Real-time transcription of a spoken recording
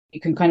you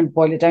can kind of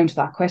boil it down to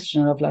that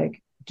question of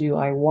like, do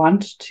I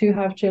want to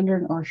have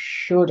children or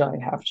should I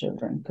have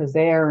children? Because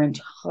they are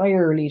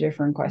entirely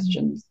different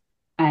questions.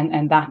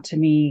 And that to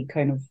me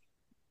kind of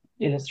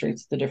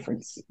illustrates the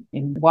difference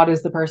in what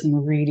is the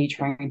person really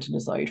trying to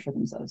decide for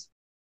themselves.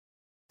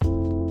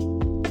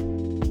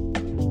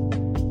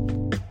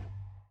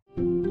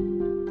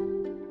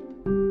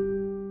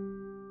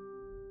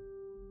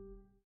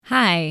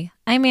 Hi,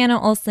 I'm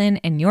Anna Olson,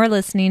 and you're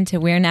listening to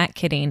We're Not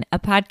Kidding, a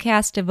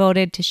podcast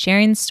devoted to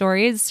sharing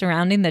stories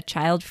surrounding the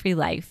child-free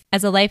life.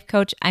 As a life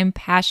coach, I'm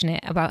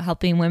passionate about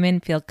helping women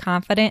feel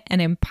confident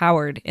and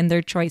empowered in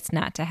their choice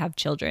not to have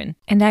children.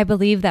 And I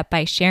believe that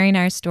by sharing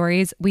our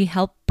stories, we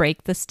help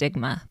break the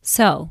stigma.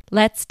 So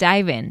let's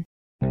dive in.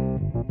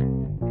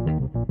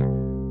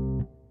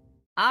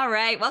 All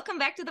right, welcome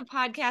back to the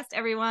podcast,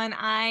 everyone.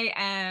 I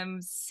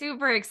am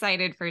super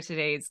excited for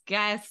today's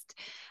guest.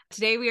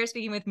 Today, we are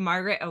speaking with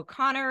Margaret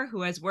O'Connor,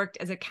 who has worked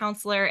as a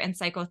counselor and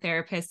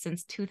psychotherapist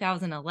since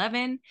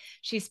 2011.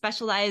 She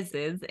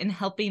specializes in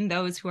helping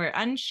those who are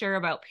unsure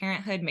about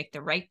parenthood make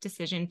the right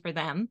decision for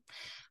them.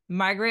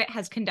 Margaret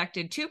has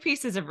conducted 2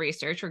 pieces of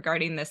research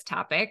regarding this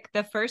topic.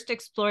 The first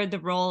explored the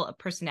role of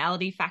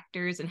personality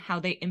factors and how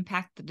they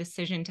impact the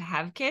decision to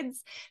have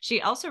kids.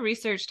 She also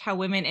researched how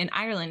women in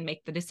Ireland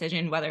make the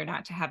decision whether or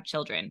not to have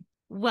children.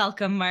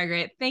 Welcome,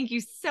 Margaret. Thank you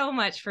so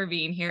much for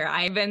being here.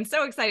 I've been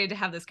so excited to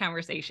have this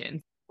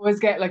conversation. Always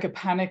get like a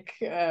panic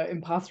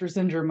imposter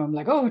syndrome. I'm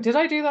like, oh, did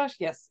I do that?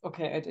 Yes.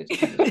 Okay, I did.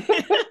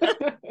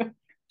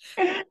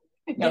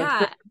 No, it's great Yeah,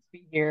 to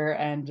be here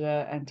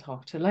and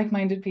talk to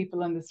like-minded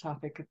people on this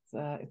topic. It's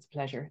a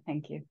pleasure.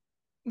 Thank you.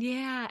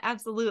 yeah,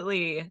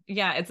 absolutely.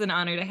 Yeah, it's an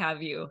honor to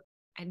have you.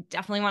 I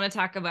definitely want to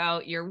talk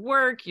about your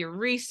work, your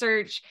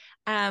research.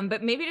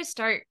 But maybe to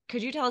start,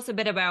 could you tell us a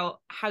bit about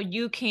how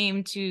you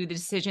came to the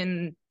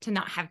decision to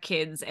not have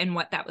kids and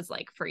what that was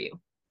like for you?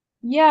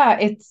 Yeah,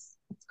 it's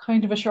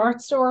kind of a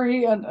short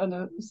story and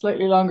a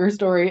slightly longer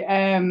story.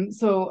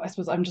 So I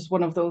suppose I'm just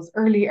one of those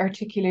early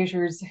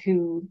articulators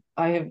who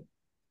I have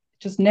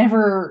just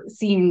never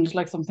seemed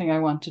like something I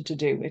wanted to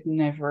do. It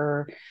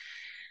never,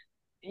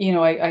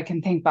 I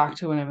can think back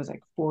to when I was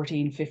like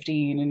 14,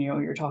 15, and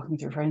you're talking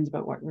with your friends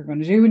about what you're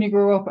going to do when you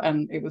grow up,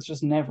 and it was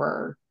just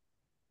never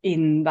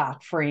in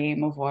that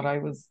frame of what I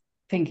was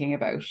thinking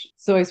about.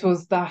 So I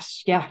suppose that,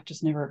 yeah,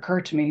 just never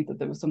occurred to me that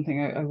there was something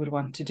I would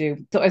want to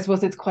do. So I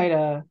suppose it's quite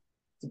a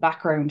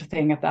background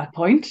thing at that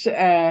point. So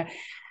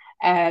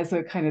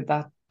kind of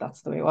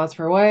that's the way it was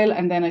for a while.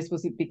 And then I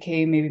suppose it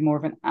became maybe more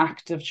of an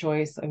active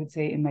choice, I would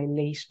say, in my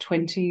late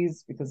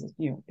 20s, because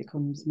it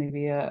becomes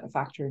maybe a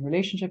factor in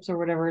relationships or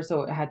whatever.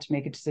 So I had to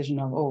make a decision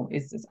of, oh,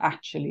 is this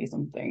actually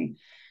something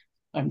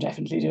I'm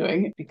definitely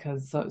doing?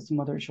 Because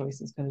some other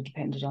choices kind of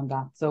depended on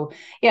that. So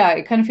yeah,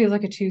 it kind of feels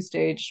like a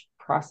two-stage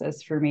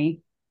process for me.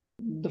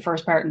 The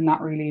first part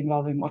not really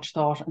involving much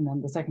thought, and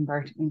then the second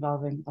part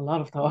involving a lot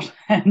of thought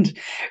and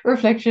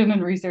reflection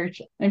and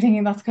research. I'm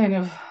thinking that's kind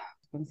of, I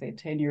was going to say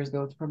 10 years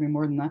ago, it's probably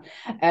more than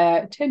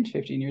that, 10 to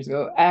 15 years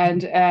ago.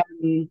 And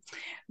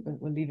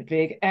we'll leave it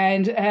vague.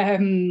 And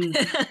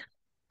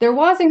there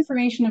was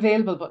information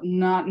available, but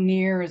not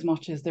near as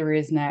much as there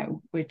is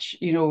now, which,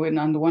 and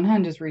on the one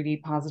hand is really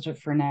positive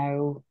for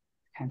now.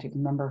 I can't even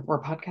remember,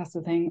 were podcasts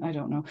a thing? I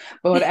don't know.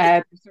 But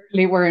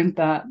certainly weren't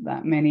that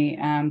many.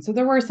 So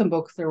there were some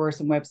books, there were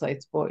some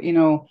websites, but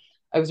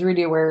I was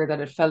really aware that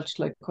it felt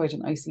like quite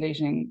an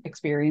isolating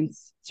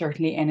experience.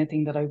 Certainly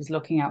anything that I was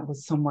looking at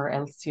was somewhere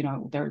else.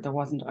 There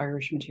wasn't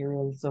Irish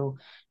material. So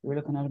we were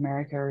looking at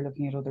America or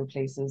looking at other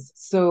places.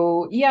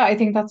 So yeah, I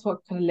think that's what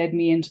kind of led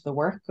me into the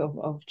work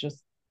of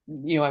just,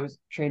 I was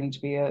training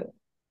to be a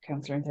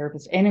counselor and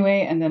therapist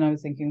anyway. And then I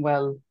was thinking,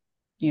 well,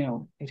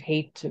 I'd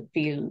hate to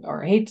feel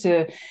or I hate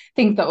to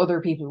think that other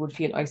people would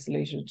feel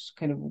isolated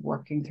kind of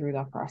working through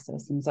that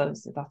process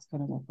themselves. So that's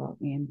kind of what brought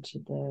me into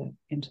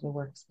the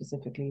work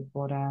specifically.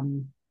 But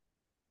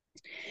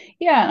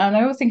yeah, and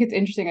I always think it's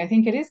interesting. I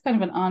think it is kind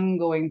of an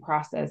ongoing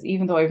process,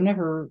 even though I've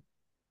never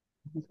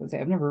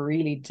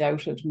really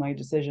doubted my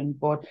decision,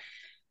 but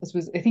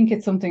I think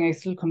it's something I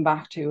still come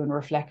back to and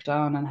reflect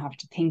on and have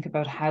to think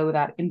about how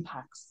that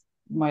impacts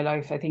my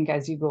life. I think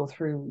as you go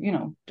through,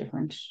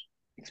 different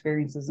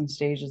experiences and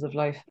stages of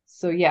life.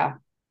 So yeah,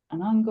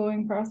 an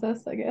ongoing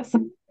process, I guess.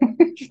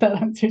 If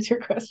that answers your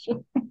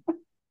question.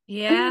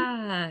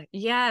 Yeah.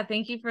 Yeah.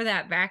 Thank you for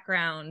that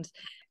background.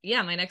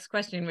 Yeah. My next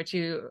question, which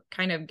you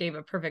kind of gave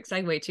a perfect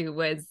segue to,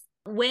 was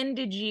when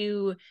did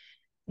you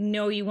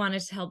know you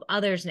wanted to help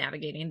others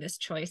navigating this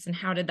choice, and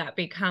how did that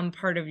become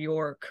part of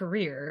your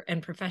career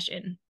and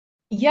profession?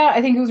 Yeah,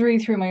 I think it was really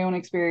through my own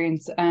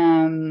experience.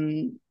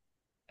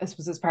 I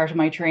suppose as part of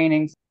my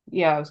training.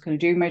 Yeah, I was kind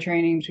of doing my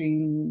training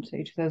between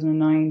say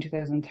 2009,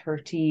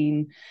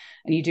 2013,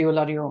 and you do a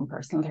lot of your own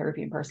personal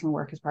therapy and personal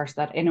work as part of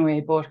that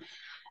anyway. But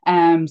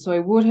so I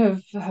would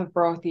have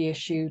brought the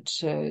issue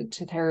to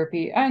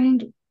therapy,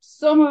 and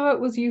some of it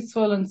was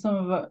useful and some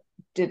of it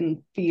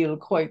didn't feel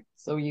quite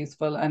so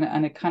useful,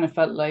 and it kind of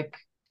felt like,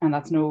 and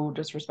that's no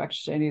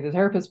disrespect to any of the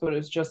therapists, but it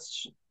was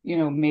just,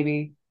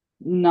 maybe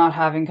not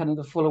having kind of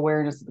the full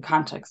awareness of the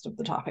context of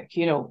the topic,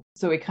 you know.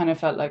 So it kind of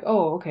felt like,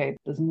 oh, okay,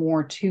 there's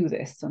more to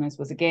this. And I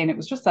suppose, again, it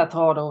was just that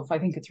thought of, I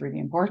think it's really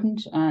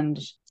important. And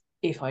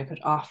if I could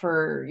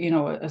offer, you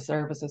know, a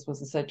service, as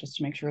was said, just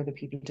to make sure that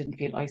people didn't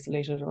feel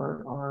isolated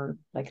or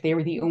like they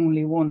were the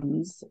only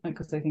ones,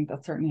 because I think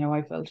that's certainly how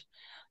I felt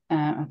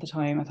at the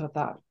time. I thought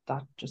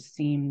that just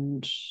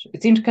seemed,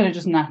 it seemed to kind of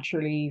just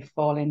naturally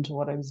fall into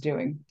what I was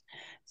doing.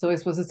 So I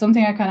suppose it's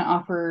something I kind of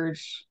offered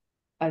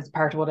as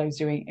part of what I was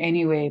doing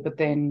anyway, but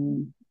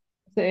then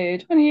say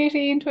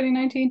 2018,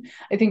 2019,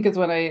 I think is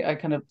when I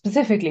kind of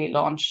specifically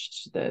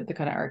launched the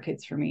kind of Our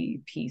Kids for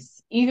Me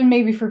piece. Even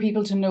maybe for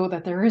people to know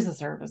that there is a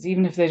service,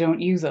 even if they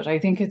don't use it. I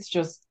think it's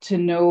just to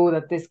know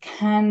that this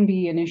can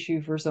be an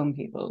issue for some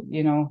people,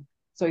 you know.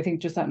 So I think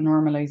just that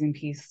normalizing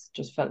piece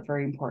just felt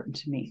very important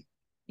to me.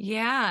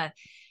 Yeah.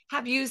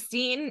 Have you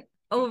seen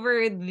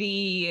over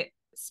the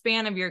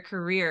span of your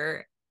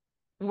career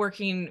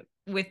working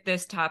with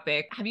this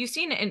topic, have you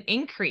seen an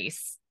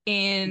increase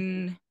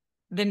in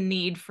the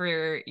need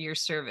for your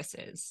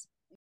services?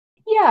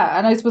 Yeah,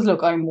 and I suppose,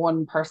 look, I'm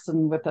one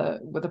person with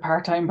a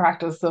part-time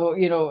practice, so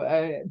you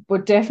know,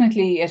 but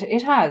definitely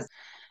it has,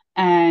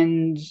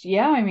 and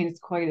yeah, I mean,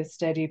 it's quite a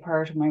steady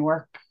part of my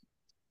work.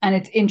 And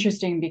it's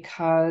interesting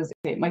because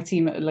it might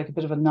seem like a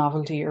bit of a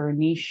novelty or a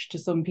niche to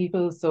some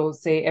people. So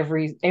say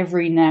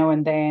every now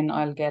and then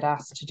I'll get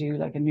asked to do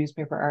like a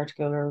newspaper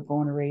article or go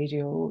on a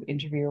radio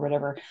interview or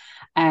whatever.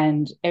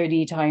 And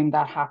any time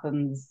that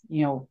happens,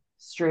 you know,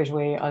 straight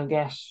away I'll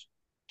get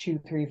two,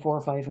 three,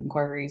 four, five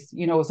inquiries,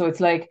 you know. So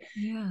it's like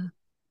Yeah.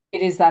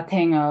 it is that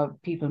thing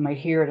of people might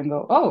hear it and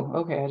go,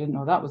 oh, okay, I didn't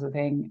know that was a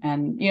thing.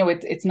 And you know,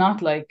 it's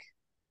not like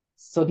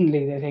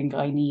suddenly they think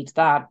I need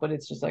that, but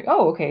it's just like,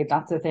 oh, okay,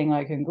 that's a thing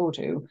I can go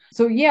to.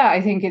 So yeah, I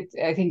think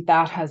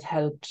that has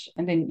helped.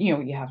 And then, you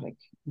know, you have like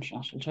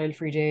International Child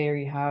Free Day, or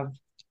you have,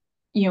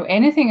 you know,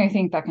 anything I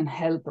think that can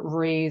help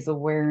raise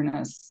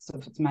awareness. So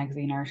if it's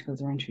magazine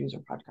articles or interviews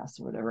or podcasts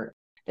or whatever,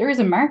 there is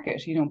a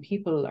market, you know,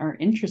 people are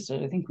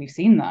interested. I think we've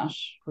seen that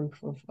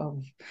proof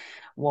of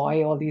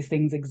why all these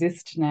things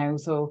exist now.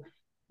 So,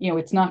 you know,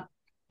 it's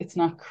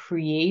not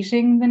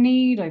creating the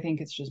need. I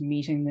think it's just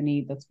meeting the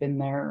need that's been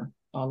there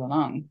all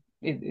along.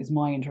 It is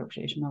my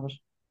interpretation of it.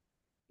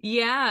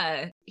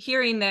 Yeah.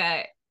 Hearing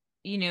that,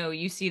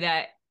 you see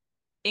that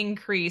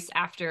increase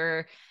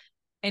after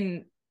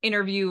an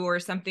interview or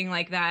something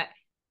like that,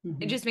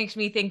 it just makes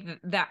me think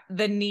that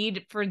the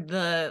need for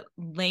the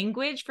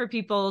language for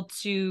people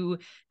to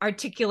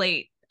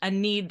articulate a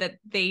need that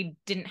they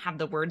didn't have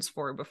the words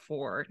for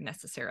before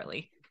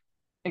necessarily.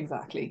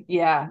 Exactly.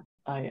 Yeah.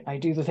 I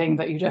do the thing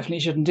that you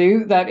definitely shouldn't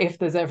do. That if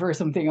there's ever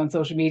something on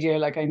social media,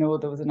 like I know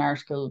there was an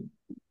article,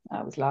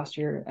 that was last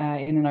year,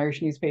 in an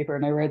Irish newspaper,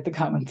 and I read the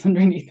comments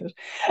underneath it.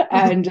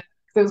 And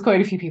there was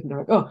quite a few people that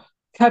were like, oh,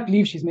 can't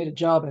believe she's made a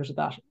job out of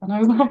that. And I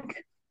was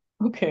like,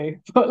 okay,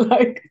 but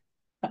like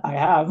I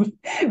have,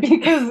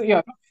 because you know,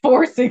 I'm not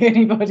forcing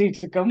anybody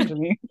to come to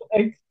me.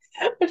 Like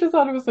I just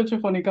thought it was such a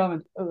funny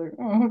comment. I was like,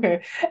 oh,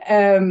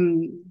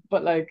 okay.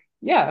 But like,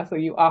 yeah, so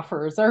you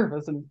offer a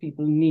service and if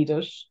people need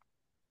it,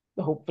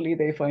 hopefully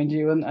they find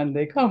you and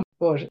they come.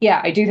 But yeah,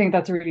 I do think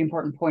that's a really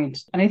important point.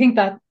 And I think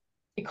that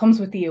it comes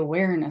with the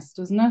awareness,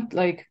 doesn't it?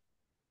 Like,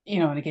 you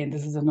know, and again,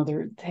 this is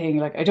another thing.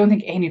 Like, I don't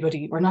think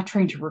anybody, we're not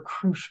trying to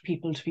recruit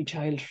people to be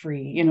child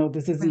free. You know,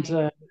 this isn't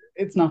Right.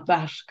 it's not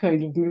that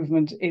kind of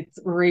movement. It's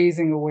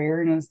raising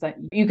awareness that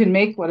you can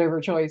make whatever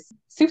choice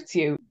suits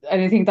you.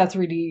 And I think that's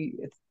really,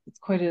 it's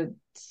quite a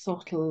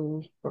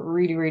subtle, but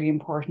really, really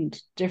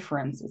important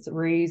difference. It's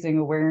raising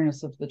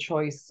awareness of the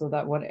choice so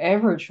that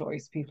whatever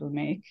choice people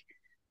make,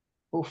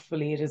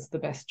 hopefully it is the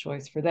best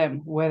choice for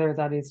them, whether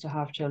that is to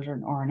have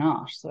children or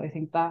not. So I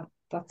think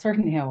that's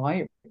certainly how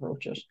I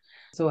approach it.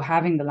 So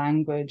having the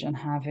language and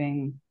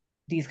having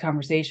these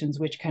conversations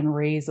which can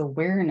raise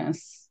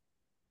awareness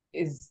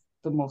is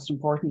the most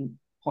important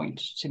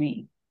point to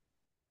me.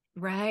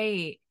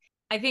 Right.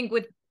 I think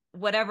with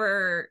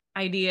whatever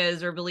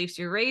ideas or beliefs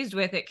you're raised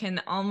with, it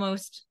can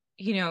almost,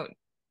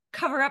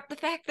 cover up the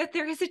fact that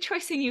there is a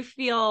choice and you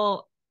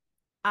feel,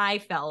 I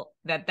felt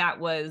that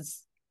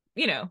was,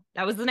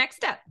 that was the next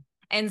step.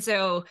 And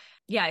so,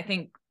 yeah, I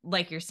think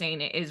like you're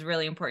saying, it is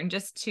really important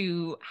just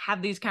to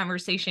have these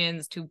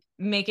conversations to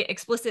make it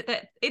explicit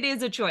that it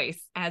is a choice,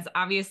 as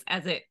obvious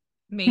as it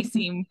may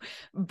seem,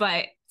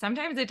 but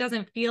sometimes it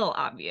doesn't feel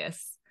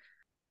obvious.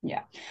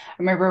 Yeah. I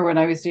remember when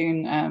I was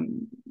doing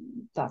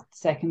that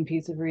second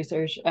piece of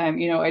research,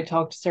 you know, I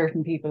talked to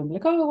certain people and be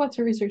like, oh, what's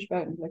your research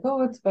about? And like,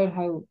 oh, it's about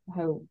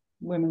how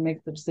women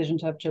make the decision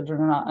to have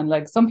children or not. And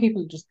like some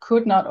people just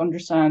could not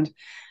understand.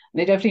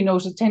 They definitely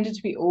noticed tended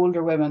to be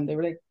older women. They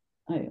were like,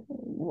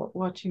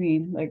 what do you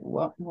mean? Like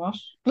what?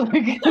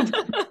 Like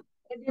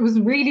it was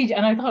really,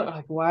 and I thought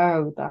like,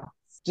 wow,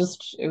 that's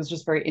just, it was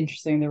just very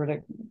interesting. They were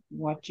like,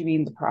 what do you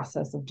mean the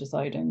process of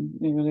deciding?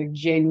 You know, like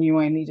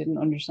genuinely didn't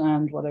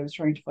understand what I was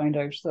trying to find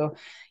out. So,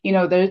 you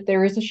know,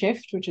 there is a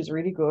shift, which is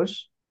really good.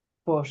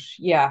 But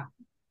yeah,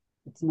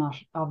 it's not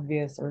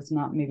obvious or it's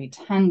not maybe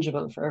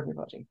tangible for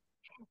everybody.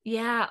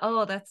 Yeah.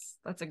 Oh, that's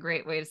a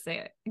great way to say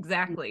it.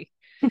 Exactly.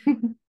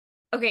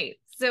 Okay,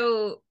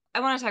 so I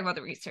want to talk about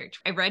the research.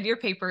 I read your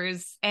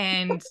papers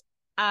and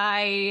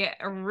I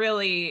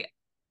really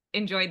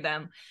enjoyed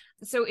them.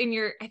 So in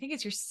your, I think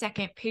it's your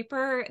second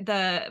paper,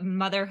 the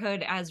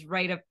motherhood as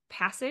rite of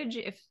passage,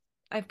 if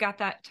I've got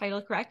that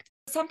title correct.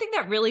 Something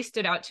that really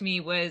stood out to me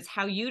was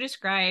how you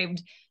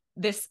described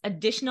this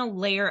additional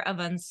layer of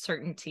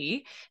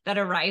uncertainty that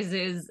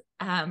arises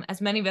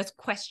as many of us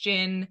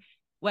question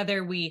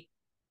whether we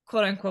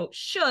quote unquote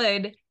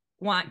should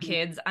want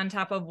kids on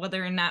top of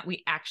whether or not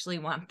we actually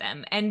want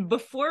them. And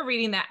before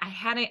reading that, I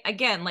hadn't,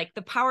 again, like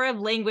the power of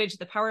language,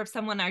 the power of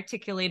someone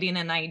articulating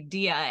an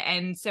idea.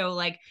 And so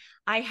like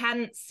I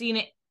hadn't seen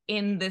it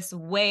in this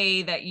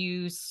way that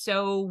you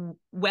so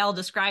well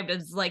described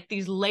as like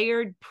these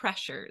layered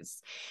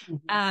pressures.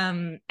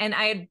 And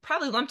I had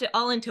probably lumped it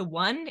all into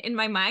one in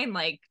my mind,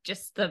 like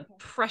just the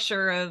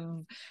pressure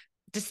of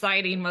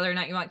deciding whether or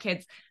not you want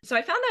kids. So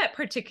I found that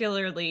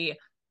particularly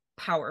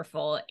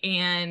powerful,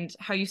 and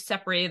how you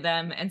separated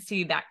them and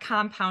see that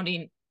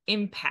compounding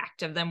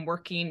impact of them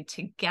working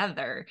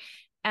together.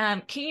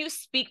 Can you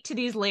speak to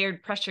these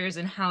layered pressures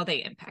and how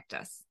they impact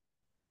us?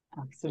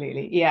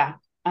 Absolutely. Yeah.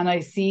 And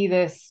I see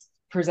this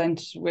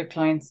present with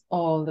clients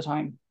all the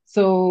time.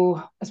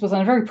 So I suppose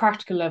on a very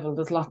practical level,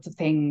 there's lots of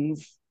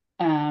things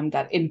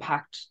that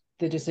impact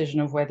the decision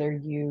of whether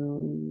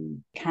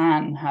you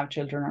can have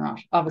children or not.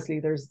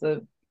 Obviously, there's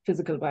the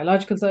physical,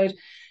 biological side.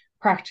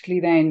 Practically,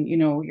 then, you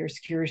know, your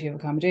security of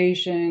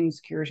accommodation,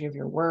 security of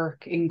your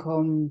work,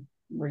 income,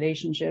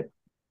 relationship.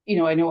 You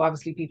know, I know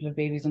obviously people have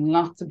babies in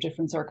lots of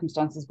different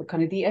circumstances, but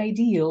kind of the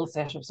ideal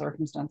set of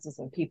circumstances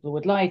that people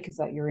would like is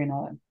that you're in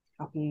a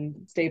happy,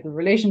 stable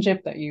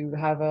relationship, that you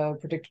have a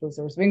predictable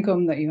source of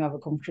income, that you have a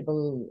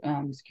comfortable,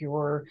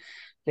 secure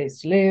place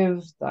to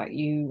live, that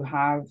you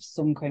have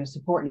some kind of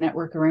support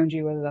network around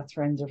you, whether that's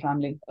friends or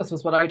family. I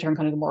suppose what I term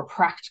kind of the more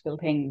practical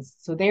things.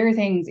 So there are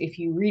things, if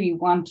you really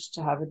want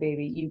to have a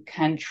baby, you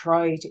can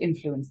try to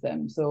influence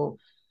them. So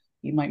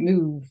you might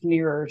move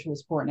nearer to a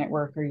support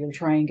network, or you'll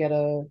try and get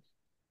a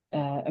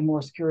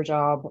more secure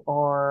job,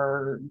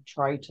 or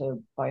try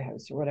to buy a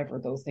house, or whatever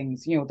those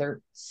things, you know,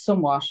 they're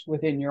somewhat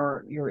within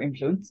your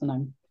influence, and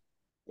I'm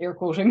air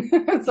quoting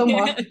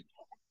somewhat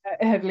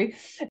heavily.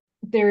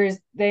 There's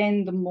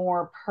then the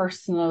more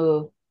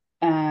personal,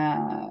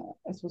 I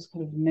suppose,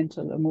 kind of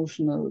mental,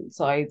 emotional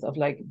sides of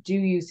like, do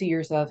you see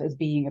yourself as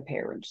being a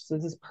parent? So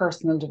this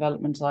personal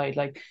development side,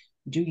 like,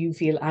 do you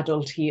feel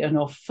adulty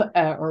enough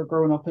or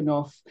grown up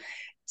enough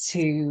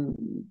to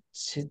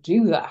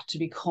do that, to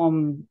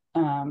become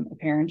a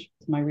parent?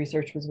 My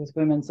research was with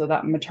women, so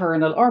that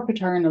maternal or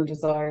paternal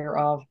desire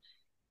of,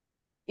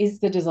 is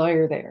the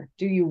desire there?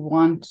 Do you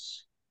want,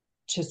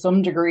 to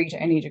some degree,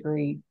 to any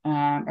degree,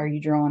 are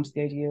you drawn to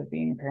the idea of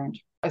being a parent?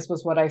 I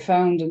suppose what I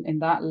found in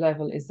that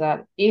level is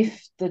that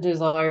if the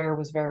desire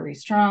was very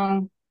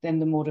strong, then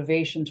the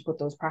motivation to put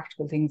those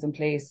practical things in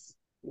place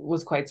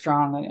was quite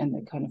strong, and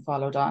it kind of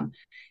followed on.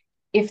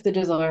 If the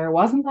desire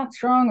wasn't that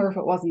strong, or if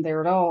it wasn't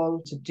there at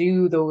all to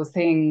do those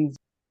things,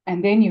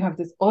 and then you have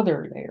this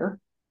other layer.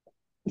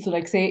 So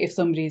like, say if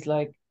somebody's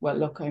like, well,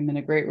 look, I'm in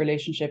a great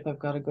relationship, I've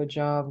got a good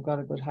job, I've got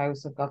a good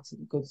house, I've got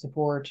some good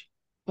support,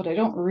 but I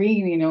don't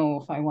really know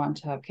if I want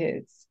to have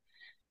kids.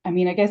 I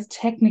mean, I guess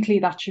technically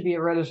that should be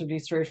a relatively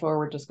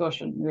straightforward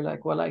discussion. You're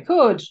like, well, I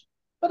could,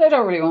 but I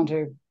don't really want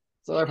to,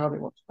 so I probably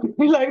won't.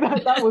 Like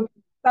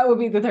that would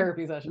be the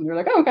therapy session. You're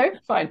like, oh, okay,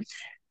 fine.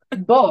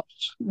 But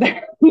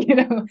there, you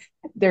know,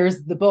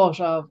 there's the but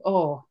of,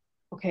 oh,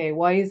 okay,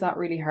 why is that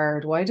really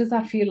hard? Why does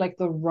that feel like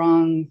the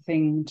wrong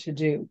thing to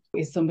do?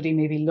 Is somebody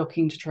maybe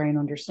looking to try and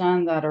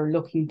understand that, or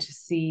looking to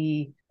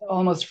see,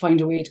 almost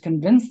find a way to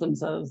convince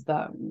themselves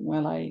that,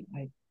 well, I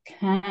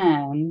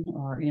can,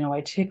 or, you know,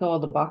 I tick all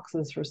the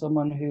boxes for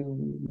someone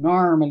who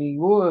normally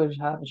would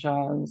have a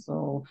child,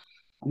 so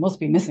I must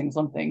be missing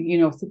something, you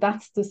know. So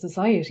that's the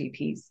society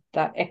piece,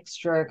 that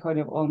extra kind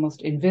of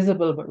almost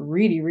invisible but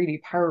really,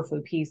 really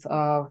powerful piece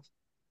of,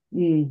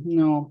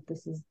 no,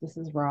 this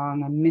is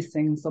wrong, I'm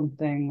missing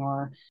something.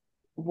 Or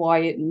why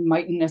it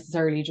mightn't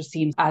necessarily just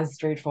seem as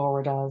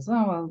straightforward as,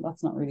 oh, well,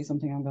 that's not really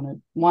something I'm going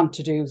to want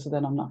to do, so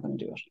then I'm not going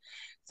to do it.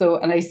 So,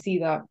 and I see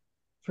that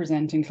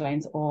presenting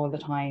clients all the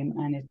time,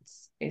 and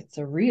it's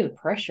a real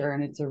pressure,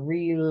 and it's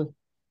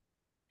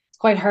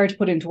quite hard to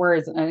put into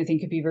words, and I think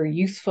it'd be very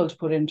useful to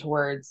put into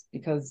words,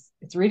 because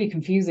it's really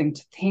confusing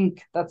to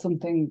think that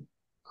something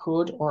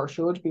could or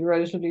should be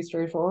relatively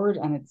straightforward,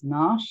 and it's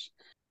not.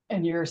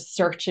 And you're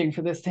searching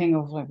for this thing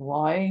of like,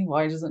 why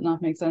does it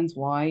not make sense?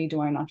 Why do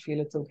I not feel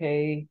it's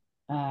okay?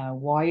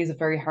 Why is it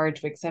very hard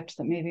to accept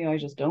that maybe I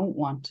just don't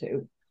want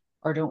to,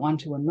 or don't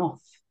want to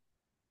enough?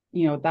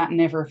 You know, that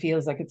never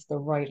feels like it's the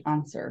right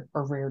answer,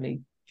 or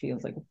rarely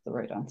feels like it's the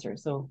right answer.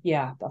 So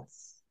yeah,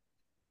 that's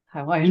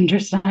how I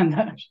understand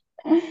that.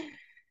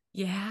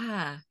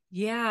 Yeah.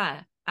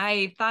 Yeah.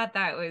 I thought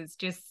that was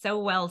just so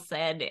well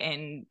said,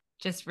 and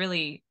just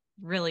really,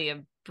 really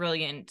a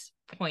brilliant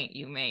point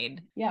you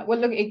made. Yeah, well,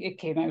 look, it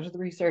came out of the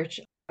research.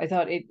 I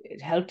thought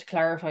it helped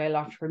clarify a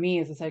lot for me,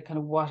 as I said, kind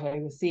of what I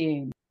was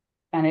seeing.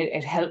 And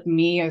it helped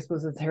me, I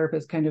suppose, as a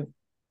therapist, kind of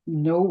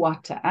know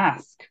what to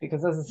ask.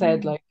 Because as I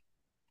said, like,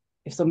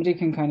 if somebody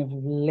can kind of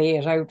lay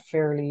it out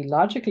fairly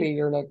logically,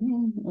 you're like,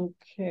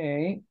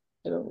 okay,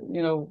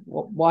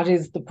 what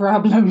is the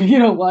problem?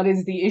 What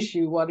is the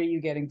issue? What are you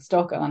getting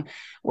stuck on?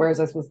 Whereas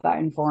I suppose that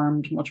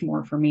informed much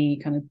more for me,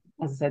 kind of,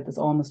 as I said, this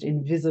almost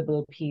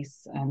invisible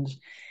piece. And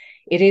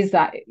it is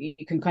that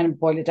you can kind of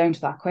boil it down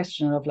to that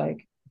question of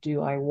like,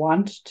 do I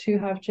want to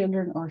have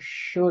children or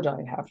should I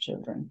have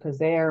children? Because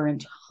they are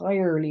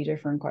entirely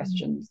different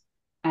questions.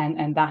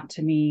 And that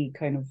to me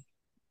kind of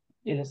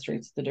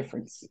illustrates the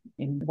difference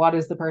in what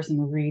is the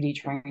person really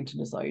trying to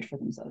decide for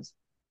themselves.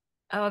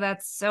 Oh,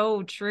 that's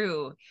so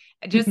true.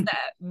 Just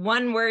that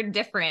one word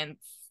difference.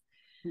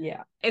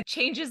 Yeah. It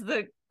changes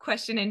the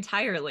question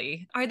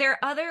entirely. Are there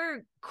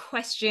other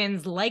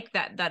questions like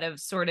that that have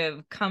sort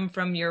of come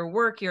from your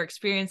work, your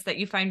experience, that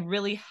you find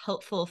really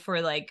helpful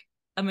for like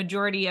a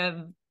majority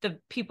of the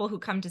people who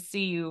come to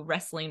see you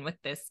wrestling with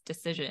this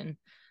decision?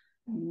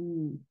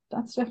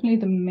 That's definitely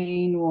the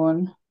main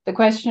one. The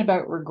question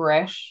about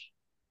regret.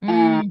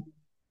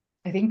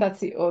 I think that's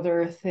the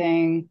other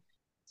thing.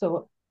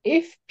 So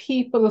if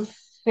people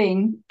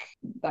think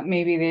that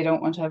maybe they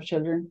don't want to have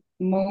children,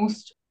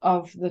 most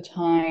of the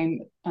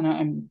time, and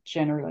I'm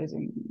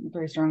generalizing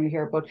very strongly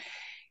here, but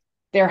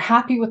they're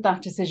happy with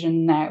that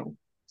decision now.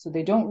 So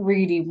they don't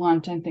really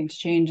want anything to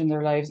change in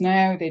their lives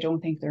now. They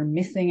don't think they're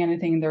missing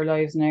anything in their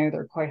lives now.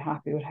 They're quite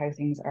happy with how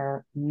things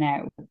are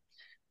now.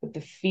 But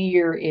the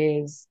fear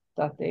is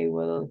that they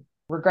will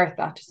regret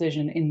that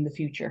decision in the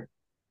future.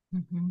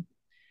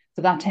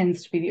 So that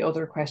tends to be the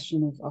other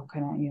question of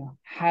kind of,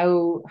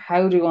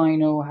 how do I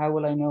know, how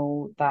will I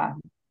know that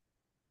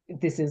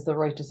this is the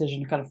right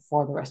decision kind of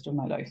for the rest of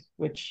my life,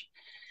 which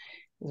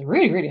is a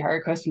really, really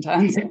hard question to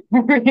answer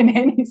in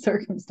any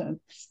circumstance.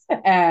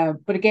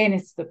 But again,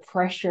 it's the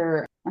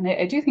pressure. And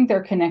I do think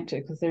they're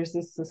connected because there's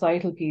this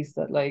societal piece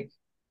that like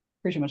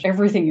pretty much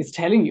everything is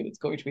telling you it's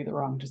going to be the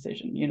wrong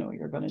decision.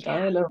 You're going to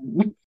die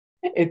alone.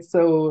 It's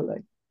so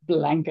like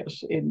blanket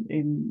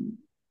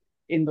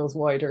in those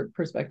wider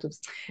perspectives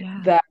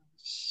that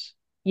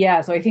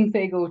so I think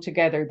they go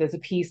together. There's a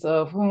piece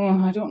of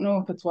I don't know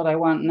if it's what I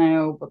want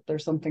now, but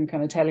there's something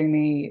kind of telling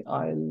me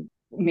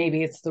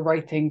maybe it's the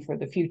right thing for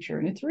the future.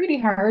 And it's really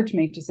hard to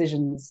make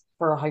decisions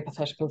for a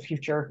hypothetical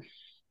future,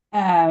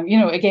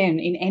 again,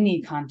 in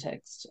any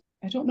context.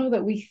 I don't know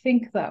that we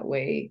think that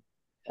way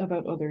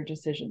about other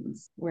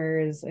decisions,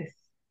 whereas I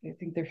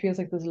think there feels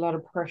like there's a lot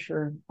of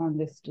pressure on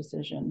this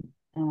decision.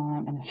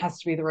 And it has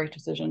to be the right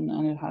decision,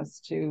 and it has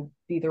to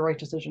be the right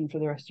decision for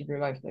the rest of your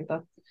life. Like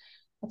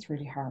that's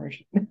really hard.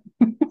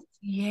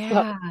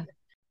 Yeah.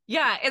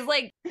 Yeah. It's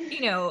like,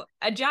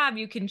 a job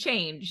you can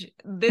change.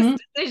 This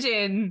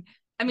decision,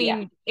 I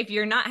mean, if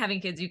you're not having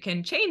kids, you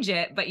can change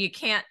it, but you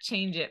can't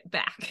change it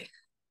back.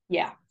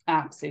 Yeah,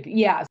 absolutely.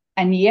 Yeah.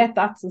 And yet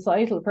that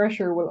societal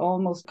pressure will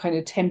almost kind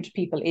of tempt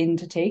people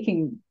into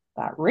taking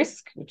that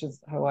risk, which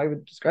is how I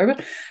would describe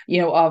it,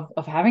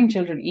 of having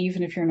children,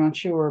 even if you're not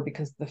sure,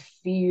 because the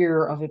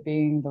fear of it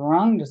being the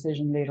wrong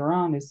decision later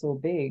on is so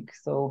big.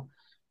 So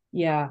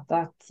yeah,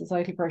 that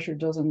societal pressure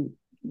doesn't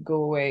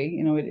go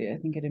away.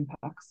 I think it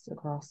impacts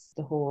across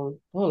the whole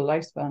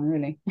lifespan,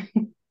 really.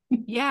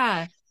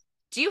 Yeah.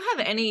 Do you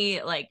have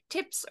any like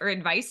tips or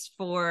advice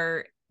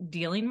for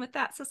dealing with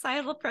that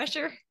societal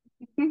pressure?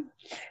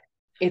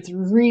 It's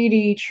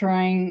really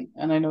trying,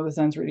 and I know this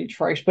sounds really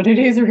trite, but it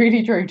is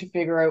really trying to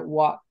figure out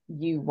what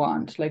you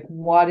want, like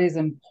what is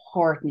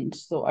important.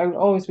 So I would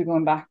always be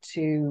going back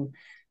to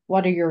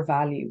what are your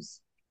values?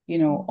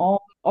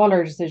 All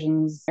our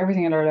decisions,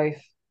 everything in our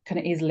life kind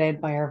of is led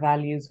by our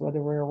values,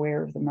 whether we're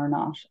aware of them or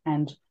not.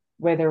 And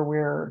whether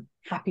we're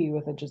happy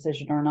with a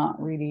decision or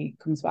not really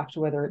comes back to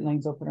whether it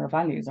lines up with our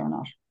values or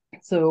not.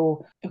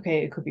 So,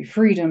 okay, it could be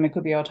freedom, it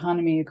could be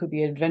autonomy, it could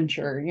be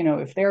adventure.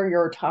 If they're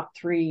your top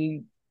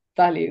three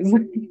values,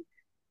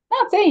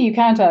 not saying you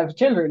can't have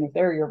children if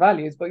they're your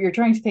values, but you're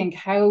trying to think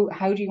how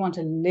do you want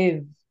to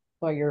live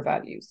by your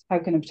values? How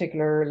can a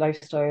particular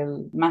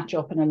lifestyle match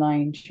up and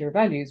align to your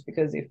values?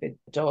 Because if it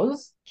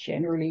does,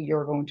 generally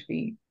you're going to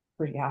be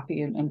pretty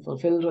happy and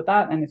fulfilled with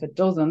that. And if it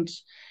doesn't,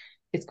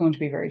 it's going to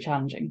be very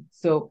challenging.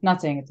 So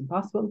not saying it's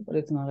impossible, but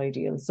it's not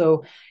ideal.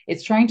 So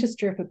it's trying to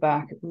strip it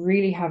back,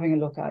 really having a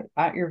look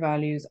at your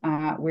values,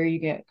 at where you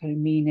get kind of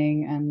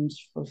meaning and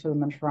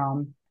fulfillment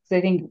from. So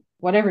I think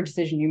whatever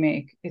decision you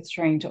make, it's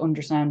trying to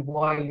understand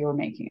why you're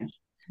making it.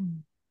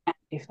 And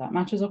if that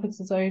matches up with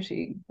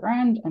society,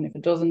 grand. And if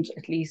it doesn't,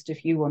 at least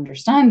if you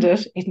understand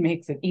it, it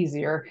makes it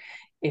easier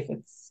if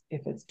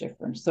it's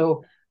different.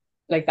 So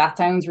like that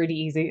sounds really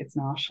easy. It's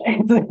not.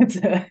 It's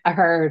a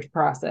hard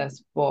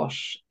process. But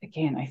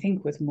again, I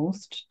think with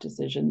most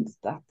decisions,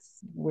 that's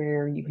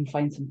where you can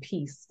find some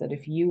peace, that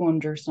if you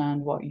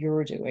understand what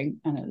you're doing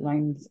and it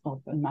lines up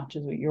and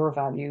matches with your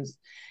values,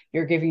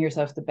 you're giving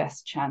yourself the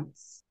best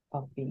chance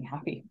of being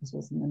happy, I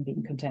suppose, and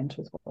being content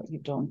with what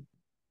you've done.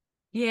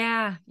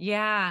 Yeah,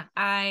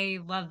 I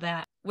love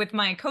that. With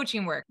my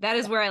coaching work, that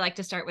is where I like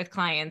to start with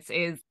clients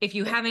is if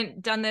you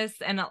haven't done this,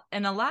 and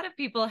a lot of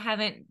people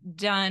haven't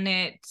done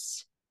it.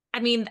 I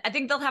mean, I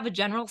think they'll have a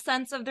general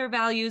sense of their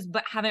values,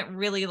 but haven't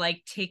really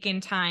like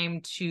taken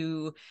time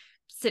to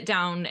sit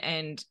down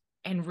and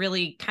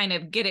really kind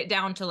of get it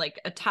down to like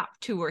a top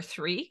two or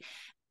three.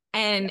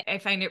 And I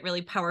find it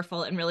really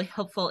powerful and really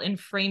helpful in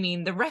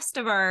framing the rest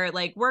of our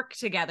like work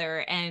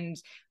together and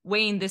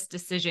weighing this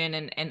decision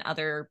and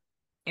other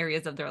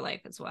areas of their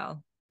life as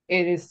well.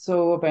 It is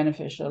so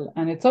beneficial,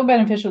 and it's so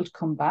beneficial to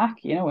come back,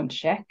 and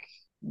check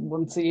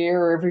once a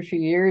year or every few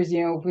years,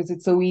 because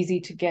it's so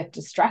easy to get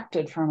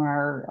distracted from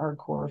our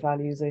core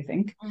values, I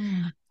think.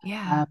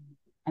 Yeah. Um,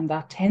 and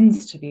that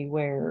tends to be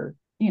where,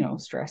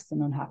 stress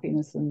and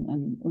unhappiness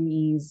and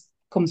unease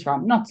comes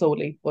from. Not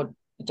solely, but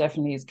it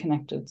definitely is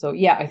connected. So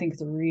yeah, I think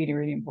it's a really,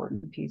 really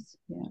important piece.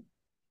 Yeah.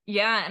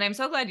 Yeah. And I'm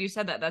so glad you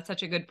said that. That's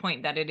such a good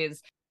point that it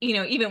is,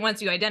 even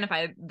once you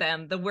identify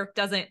them, the work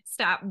doesn't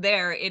stop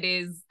there. It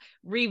is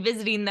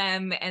revisiting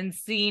them and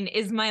seeing,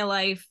 is my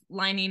life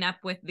lining up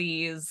with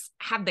these?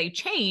 Have they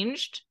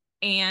changed?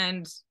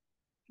 And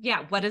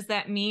yeah, what does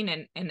that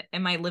mean? And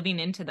am I living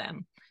into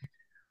them?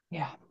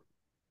 Yeah.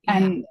 Yeah.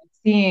 And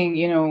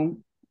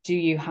seeing, do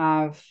you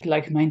have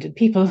like-minded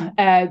people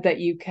that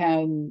you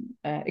can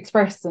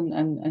express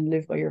and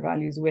live by your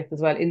values with as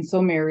well in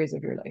some areas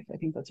of your life? I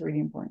think that's a really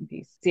important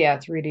piece. So yeah,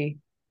 it's really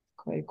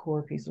quite a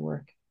core piece of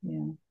work.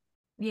 Yeah.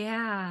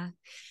 Yeah.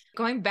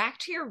 Going back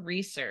to your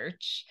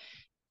research,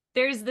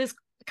 there's this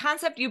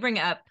concept you bring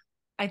up.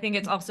 I think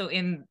it's also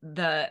in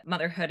the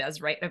Motherhood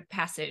as Rite of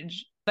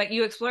Passage, but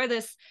you explore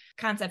this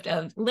concept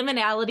of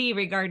liminality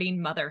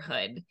regarding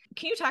motherhood.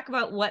 Can you talk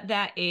about what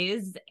that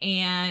is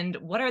and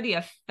what are the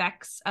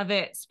effects of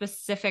it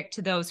specific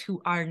to those who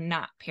are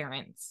not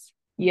parents?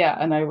 Yeah,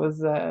 and I was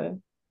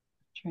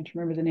trying to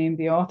remember the name of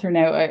the author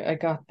now. I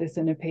got this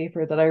in a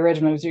paper that I read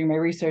when I was doing my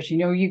research.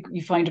 You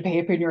find a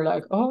paper and you're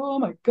like, oh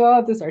my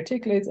God, this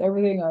articulates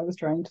everything I was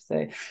trying to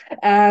say.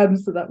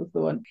 So that was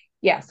the one.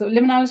 Yeah, so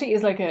liminality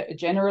is like a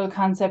general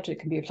concept. It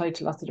can be applied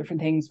to lots of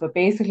different things, but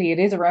basically it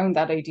is around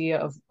that idea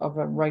of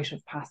a rite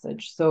of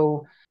passage.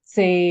 So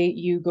say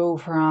you go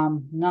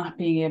from not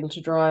being able to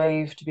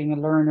drive to being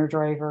a learner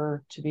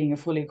driver to being a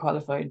fully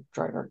qualified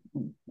driver. I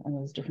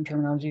know there's different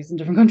terminologies in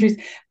different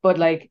countries, but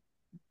like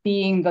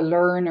being the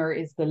learner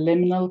is the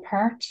liminal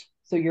part.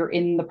 So you're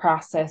in the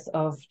process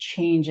of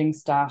changing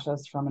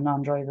status from a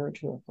non-driver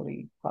to a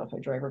fully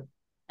qualified driver.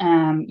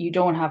 You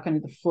don't have kind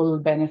of the full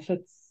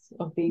benefits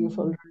of being a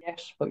full driver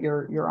yet, but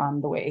you're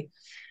on the way.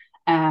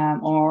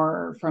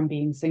 Or from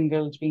being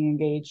single to being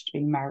engaged to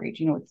being married.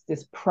 It's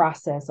this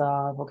process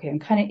of, okay, I'm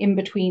kind of in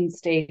between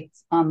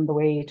states on the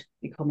way to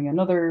becoming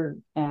another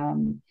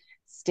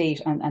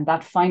state. And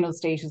that final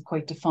state is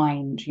quite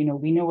defined.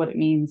 We know what it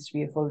means to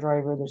be a full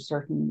driver. There's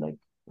certain like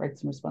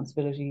rights and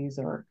responsibilities,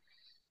 or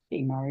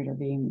being married, or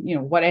being,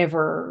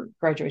 whatever,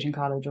 graduating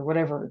college or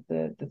whatever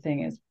the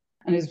thing is.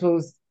 And I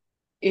suppose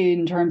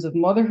in terms of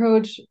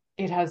motherhood,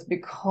 it has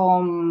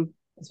become,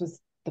 I suppose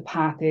the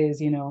path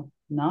is,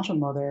 not a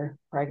mother,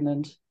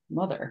 pregnant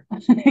mother.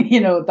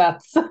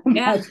 That's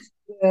Yeah.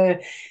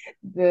 that's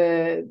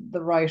the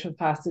rite of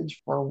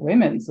passage for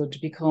women. So to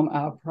become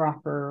a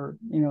proper,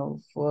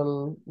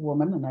 full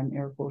woman, and I'm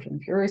air quoting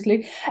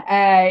furiously,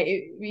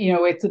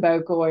 it's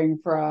about going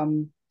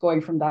from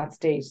that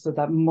stage. So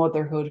that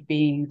motherhood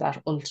being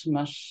that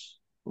ultimate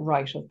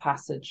rite of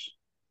passage,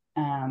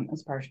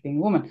 as part of being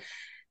a woman.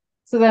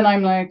 So then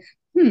I'm like,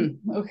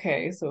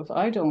 okay, so if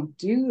I don't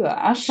do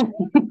that,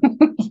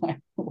 like,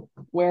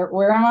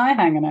 where am I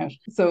hanging out?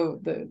 So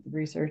the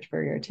research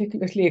very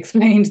articulately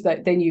explains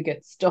that then you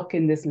get stuck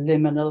in this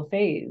liminal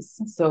phase.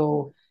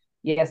 So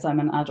yes, I'm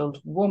an adult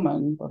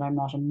woman, but I'm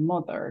not a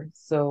mother.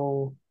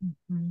 So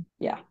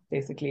yeah,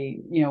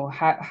 basically,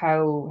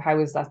 how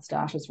is that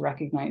status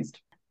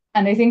recognized?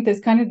 And I think there's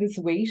kind of this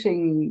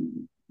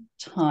waiting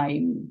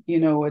time,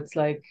 it's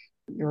like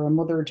you're a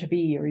mother to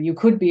be, or you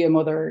could be a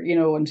mother,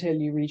 until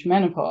you reach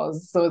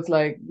menopause. So it's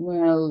like,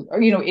 well, or,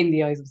 in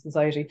the eyes of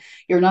society,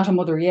 you're not a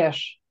mother yet,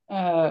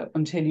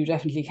 until you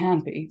definitely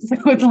can't be. So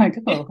it's like,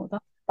 oh,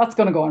 that's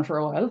going to go on for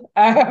a while.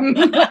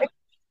 Like,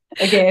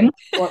 again,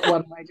 what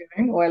am I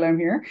doing while I'm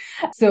here?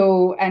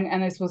 So,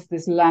 and I suppose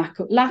this lack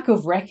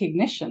of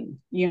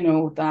recognition,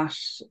 that,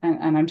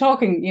 and I'm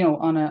talking,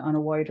 on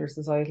a wider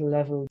societal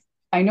level.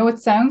 I know it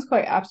sounds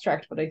quite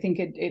abstract, but I think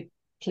it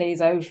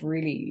plays out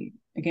really,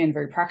 again,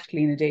 very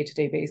practically in a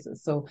day-to-day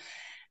basis. So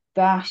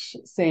that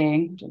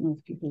saying, I don't know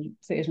if people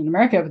say it in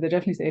America, but they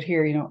definitely say it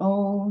here,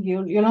 oh,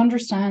 you'll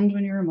understand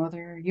when you're a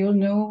mother, you'll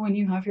know when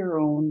you have your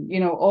own,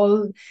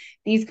 all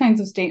these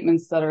kinds of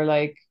statements that are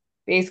like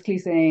basically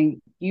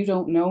saying you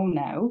don't know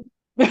now.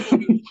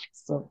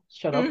 So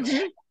shut up.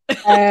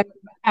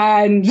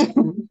 And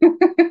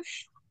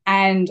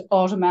and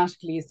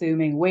automatically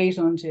assuming wait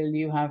until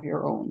you have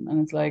your own.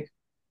 And it's like,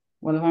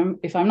 well,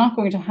 if I'm not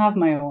going to have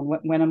my own,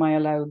 when am I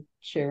allowed to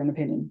share an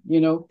opinion?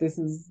 This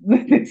is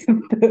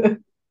the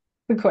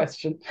the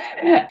question.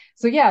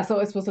 So yeah, so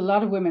I suppose a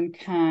lot of women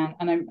can,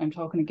 and I'm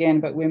talking again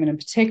about women in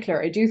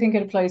particular. I do think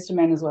it applies to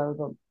men as well,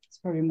 but it's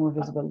probably more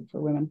visible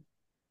for women.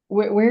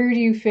 Where do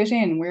you fit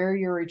in? Where are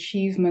your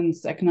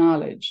achievements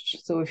acknowledged?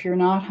 So if you're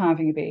not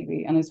having a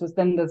baby, and I suppose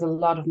then there's a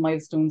lot of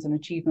milestones and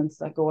achievements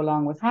that go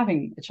along with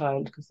having a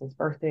child, because there's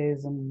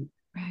birthdays and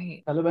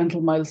Right. developmental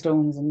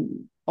milestones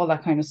and all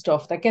that kind of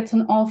stuff that gets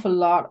an awful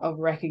lot of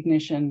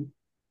recognition,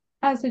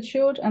 as it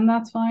should, and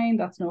that's fine.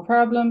 That's no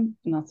problem.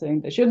 I'm not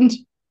saying they shouldn't,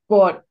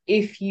 but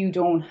if you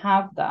don't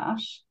have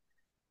that,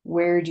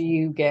 where do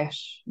you get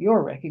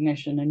your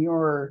recognition and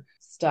your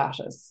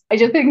status? I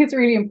just think it's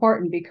really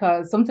important,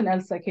 because something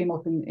else that came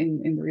up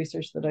in the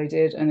research that I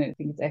did, and I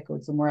think it's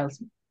echoed somewhere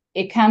else,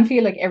 it can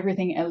feel like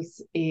everything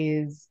else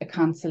is a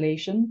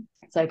consolation.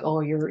 It's like, oh,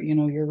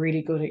 you're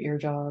really good at your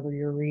job, or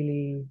you're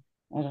really,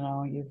 I don't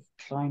know, you've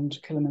climbed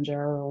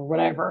Kilimanjaro or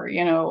whatever,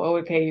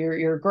 okay,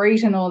 you're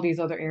great in all these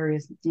other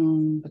areas, but you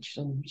don't have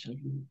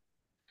children.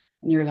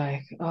 And you're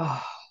like,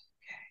 oh,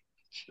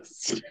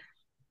 just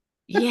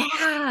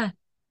Yeah.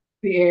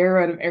 the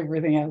air out of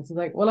everything else. It's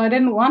like, well, I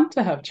didn't want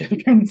to have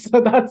children,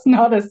 so that's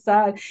not as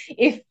sad.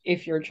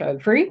 If you're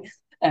child free,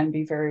 and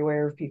be very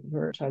aware of people who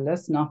are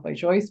childless, not by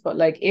choice, but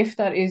like if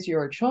that is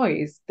your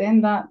choice,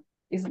 then that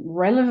isn't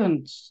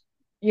relevant.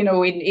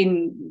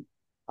 In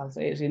I'll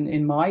say it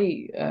in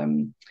my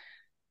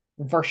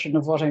version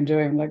of what I'm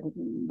doing. Like,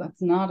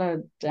 that's not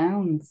a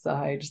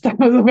downside. That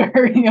was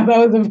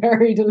a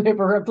very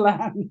deliberate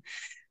plan.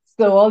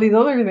 So all these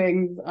other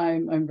things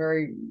I'm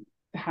very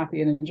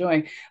happy and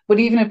enjoying. But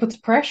even it puts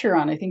pressure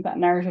on. I think that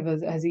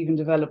narrative has even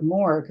developed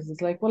more, because it's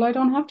like, well, I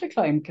don't have to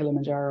climb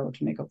Kilimanjaro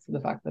to make up for the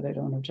fact that I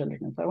don't have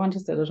children. If I want to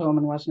sit at home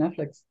and watch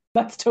Netflix,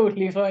 that's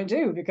totally fine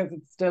too, because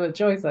it's still a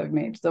choice I've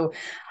made. So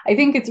I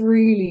think it's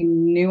really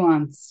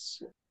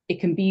nuanced. It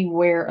can be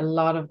where a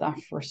lot of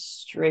that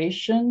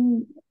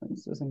frustration, I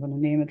suppose I'm going to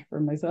name it for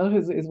myself,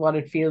 is what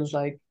it feels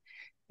like,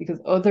 because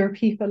other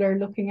people are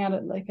looking at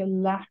it like a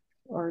lack,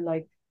 or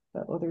like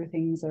that other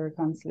things are a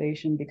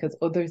consolation, because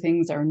other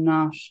things are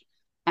not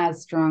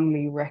as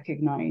strongly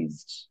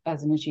recognized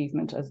as an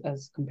achievement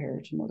as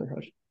compared to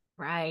motherhood.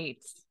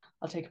 Right.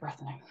 I'll take a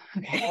breath now.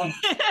 Okay.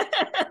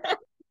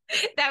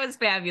 That was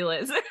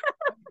fabulous.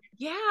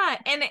 Yeah.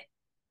 And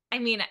I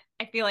mean,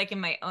 I feel like in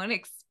my own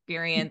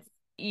experience,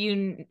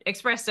 you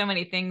expressed so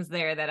many things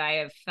there that I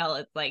have felt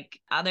it's like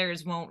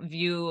others won't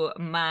view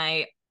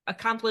my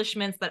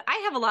accomplishments that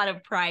I have a lot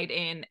of pride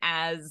in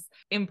as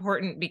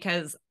important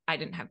because I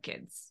didn't have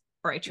kids,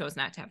 or I chose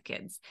not to have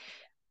kids.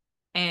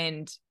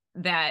 And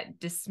that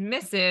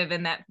dismissive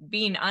and that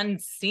being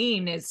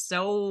unseen is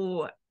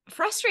so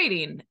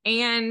frustrating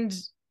and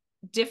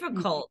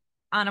difficult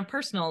on a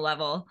personal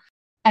level.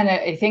 And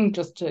I think,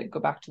 just to go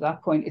back to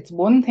that point, it's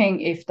one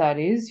thing if that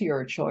is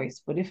your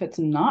choice, but if it's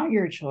not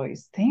your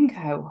choice, think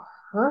how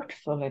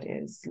hurtful it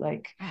is.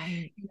 Like,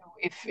 right.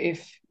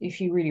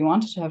 If you really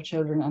wanted to have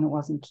children and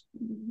it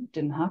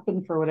didn't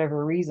happen for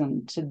whatever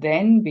reason, to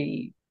then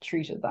be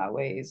treated that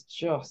way is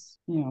just,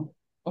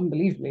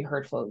 unbelievably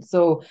hurtful.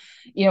 So,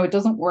 it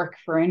doesn't work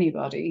for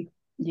anybody.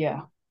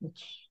 Yeah,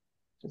 which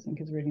I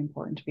think is really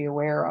important to be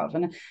aware of.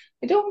 And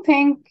I don't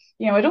think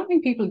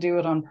people do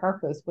it on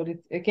purpose, but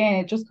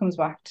it just comes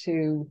back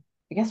to,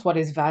 I guess, what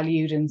is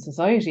valued in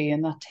society,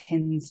 and that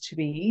tends to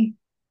be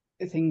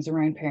things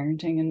around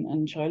parenting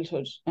and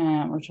childhood,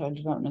 or child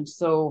development.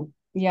 So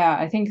yeah,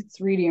 I think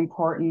it's really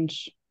important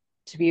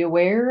to be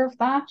aware of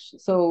that.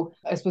 So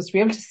I suppose to be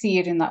able to see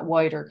it in that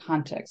wider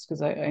context,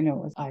 because I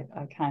know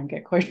I can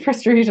get quite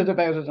frustrated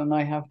about it, and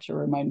I have to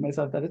remind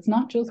myself that it's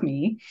not just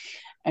me,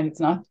 and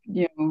it's not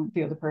the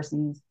other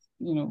person's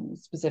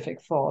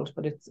specific fault,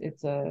 but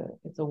it's a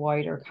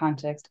wider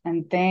context.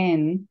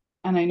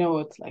 And I know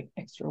it's like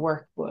extra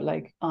work, but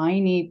like, I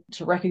need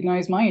to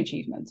recognize my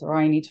achievements, or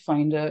I need to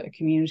find a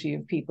community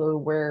of people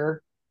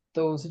where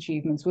those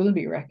achievements will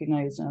be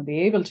recognized, and I'll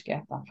be able to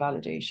get that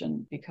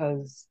validation,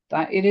 because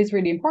that it is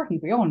really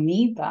important. We all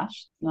need that.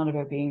 It's not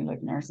about being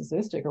like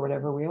narcissistic or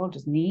whatever. We all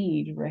just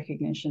need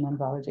recognition and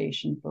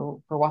validation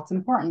for what's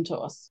important to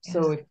us. Yeah.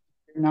 So if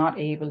you're not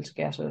able to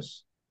get it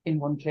in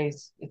one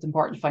place, it's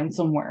important to find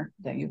somewhere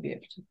that you'll be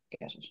able to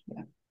get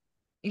it.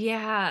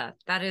 Yeah,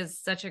 that is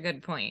such a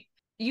good point.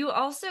 You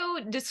also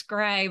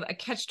describe a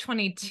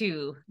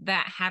catch-22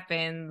 that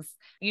happens.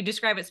 You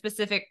describe it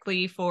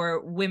specifically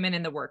for women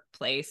in the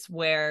workplace,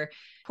 where,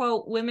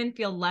 quote, women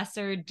feel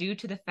lesser due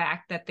to the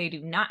fact that they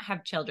do not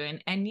have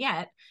children, and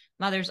yet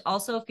mothers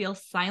also feel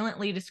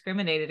silently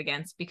discriminated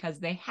against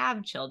because they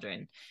have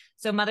children.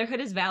 So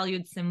motherhood is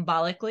valued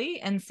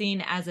symbolically and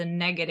seen as a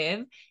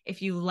negative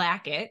if you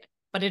lack it,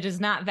 but it is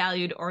not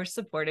valued or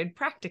supported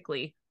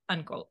practically,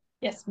 unquote.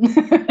 Yes.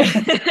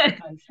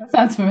 That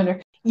sounds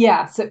familiar.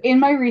 Yeah. So in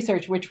my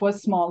research, which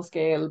was small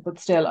scale, but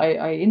still,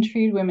 I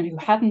interviewed women who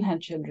hadn't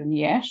had children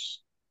yet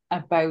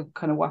about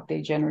kind of what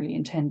they generally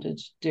intended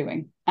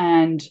doing.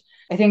 And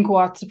I think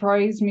what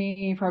surprised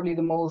me probably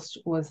the most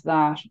was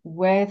that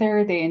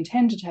whether they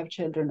intended to have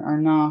children or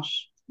not,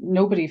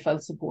 nobody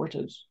felt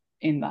supported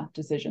in that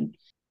decision.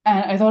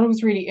 And I thought it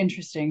was really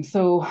interesting.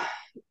 So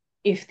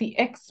if the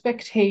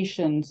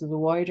expectation, so the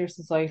wider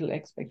societal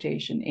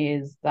expectation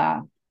is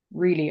that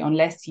really,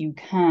 unless you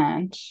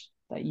can't,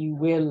 that you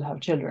will have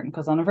children,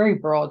 because on a very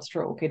broad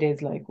stroke, it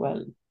is like,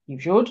 well, you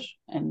should,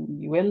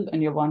 and you will,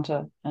 and you'll want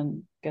to,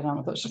 and get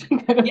on with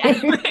it kind of Yeah,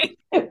 right.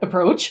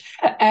 approach.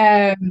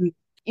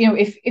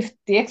 If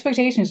the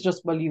expectation is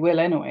just, well, you will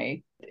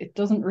anyway, it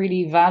doesn't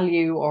really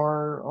value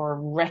or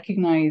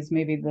recognize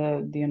maybe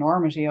the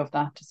enormity of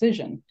that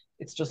decision.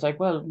 It's just like,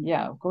 well,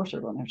 yeah, of course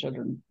you're going to have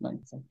children. Like,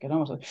 so get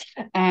on with it.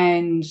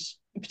 And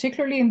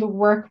particularly in the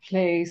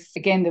workplace,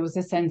 again, there was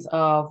this sense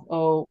of,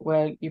 oh,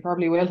 well, you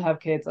probably will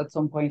have kids at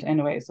some point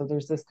anyway. So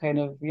there's this kind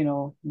of,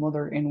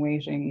 mother in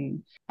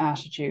waiting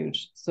attitude.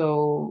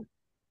 So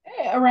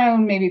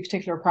around maybe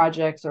particular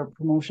projects or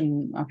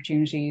promotion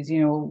opportunities,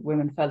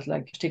 women felt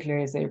like,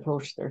 particularly as they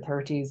approached their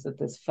 30s, that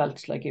this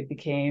felt like it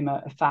became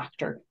a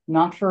factor,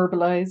 not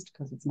verbalized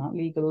because it's not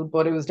legal,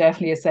 but it was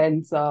definitely a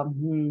sense of,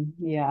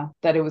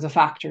 that it was a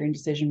factor in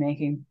decision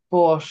making.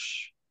 But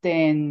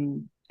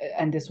then,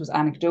 and this was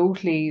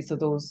anecdotally, so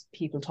those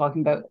people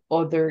talking about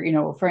other,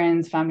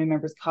 friends, family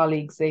members,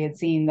 colleagues, they had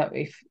seen that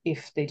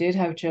if they did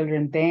have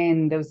children,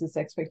 then there was this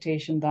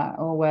expectation that,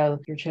 oh, well,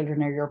 your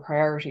children are your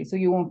priority, so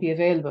you won't be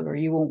available, or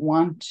you won't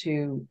want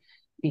to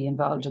be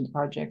involved in the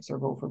projects or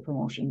go for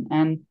promotion.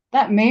 And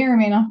that may or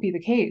may not be the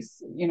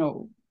case,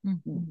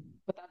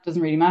 but that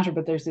doesn't really matter.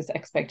 But there's this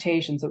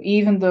expectation. So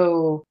even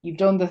though you've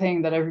done the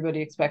thing that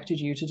everybody expected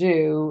you to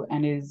do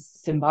and is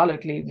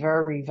symbolically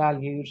very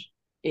valued,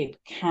 it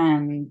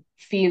can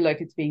feel like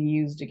it's being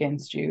used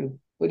against you.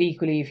 But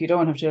equally, if you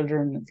don't have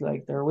children, it's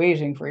like they're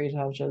waiting for you to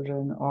have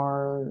children,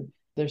 or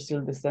there's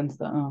still this sense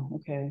that, oh,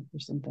 okay,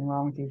 there's something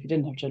wrong with you if you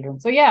didn't have children.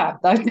 So yeah,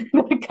 that's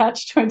the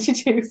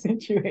catch-22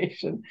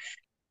 situation.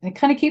 And it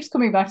kind of keeps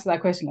coming back to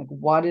that question, like,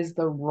 what is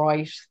the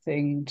right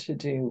thing to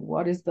do?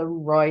 What is the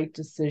right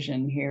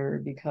decision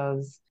here?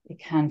 Because it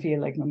can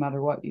feel like no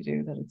matter what you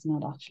do, that it's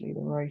not actually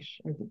the right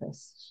or the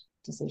best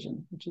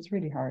decision, which is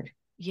really hard.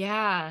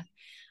 Yeah.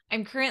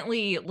 I'm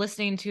currently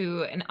listening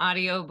to an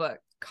audiobook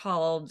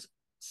called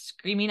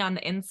Screaming on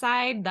the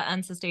Inside, The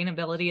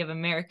Unsustainability of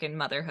American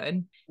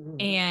Motherhood.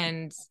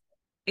 And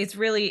it's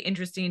really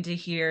interesting to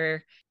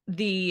hear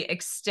the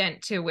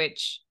extent to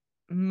which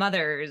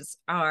mothers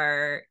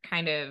are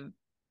kind of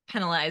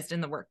penalized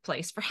in the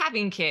workplace for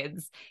having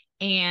kids.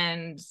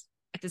 And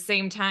at the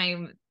same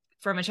time,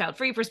 from a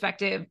child-free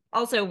perspective,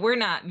 also, we're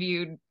not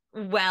viewed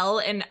well,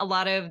 and a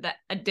lot of the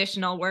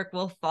additional work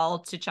will fall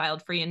to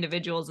child-free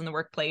individuals in the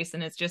workplace,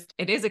 and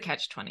it is a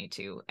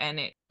catch-22, and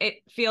it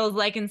feels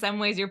like in some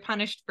ways you're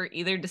punished for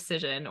either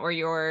decision, or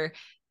you're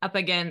up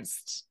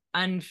against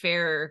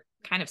unfair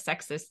kind of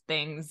sexist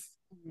things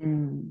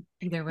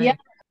either way. Yeah,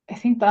 I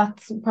think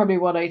that's probably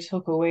what I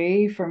took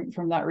away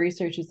from that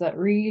research, is that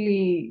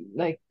really,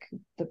 like,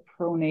 the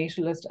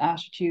pronatalist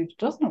attitude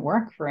doesn't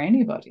work for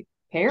anybody.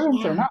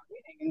 Parents are not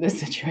winning in this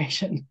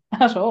situation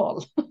at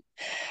all.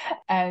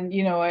 And,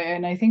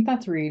 and I think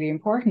that's really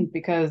important,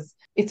 because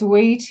it's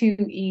way too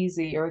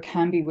easy, or it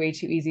can be way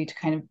too easy, to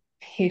kind of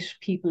pit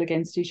people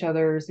against each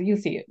other. So you'll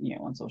see it,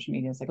 on social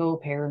media. It's like, oh,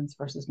 parents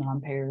versus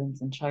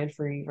non-parents, and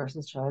child-free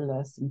versus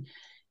childless. And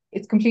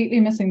it's completely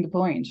missing the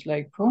point.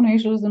 Like,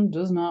 pronatalism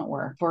does not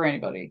work for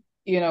anybody.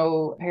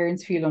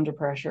 Parents feel under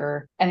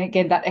pressure. And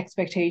again, that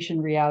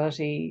expectation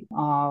reality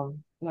of,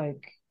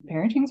 like,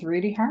 parenting is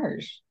really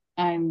hard.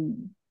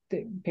 And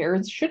the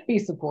parents should be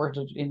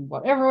supported in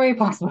whatever way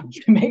possible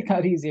to make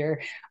that easier.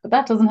 But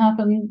that doesn't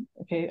happen.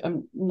 Okay,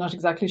 I'm not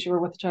exactly sure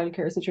what the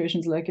childcare situation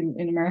is like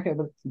in America,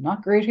 but it's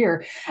not great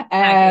here.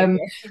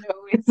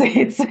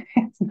 It's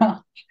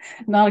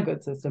not a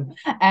good system.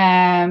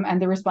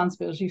 And the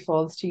responsibility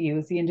falls to you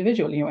as the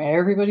individual.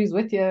 Everybody's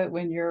with you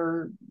when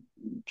you're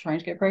trying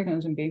to get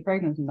pregnant and being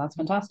pregnant, and that's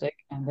fantastic.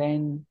 And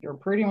then you're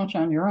pretty much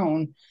on your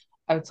own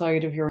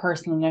outside of your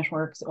personal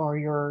networks or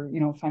your,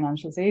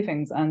 financial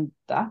savings. And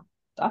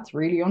that's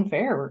really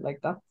unfair. Like,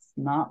 that's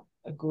not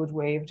a good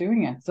way of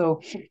doing it.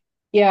 So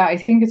yeah, I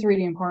think it's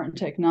really important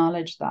to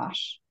acknowledge that,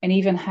 and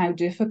even how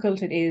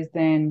difficult it is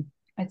then,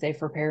 I'd say,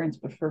 for parents,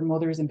 but for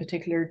mothers in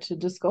particular, to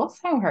discuss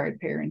how hard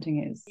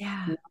parenting is.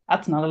 Yeah.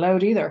 That's not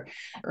allowed either,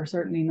 or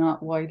certainly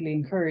not widely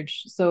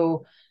encouraged.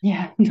 So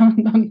yeah,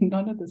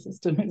 none of the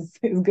system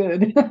is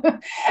good.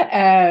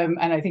 And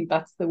I think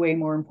that's the way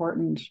more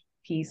important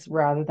piece,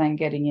 rather than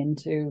getting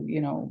into,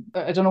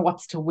 I don't know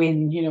what's to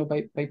win,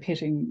 by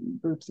pitting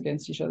groups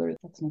against each other.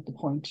 That's not the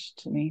point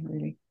to me,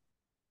 really.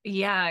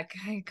 Yeah,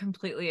 I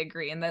completely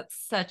agree. And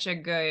that's such a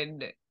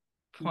good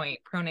point.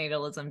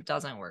 Pronatalism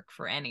doesn't work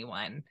for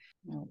anyone.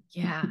 No.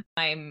 Yeah.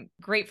 I'm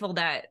grateful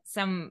that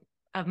some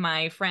of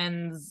my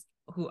friends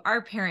who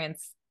are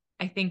parents,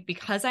 I think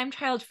because I'm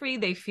child-free,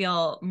 they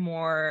feel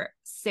more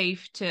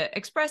safe to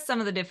express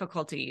some of the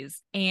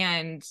difficulties.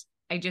 And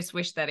I just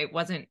wish that it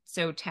wasn't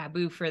so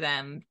taboo for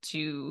them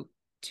to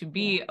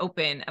be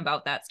open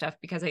about that stuff,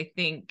 because I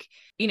think,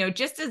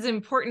 just as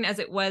important as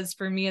it was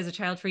for me as a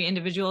child-free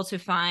individual to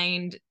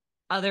find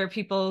other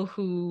people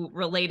who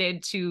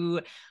related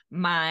to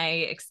my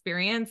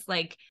experience,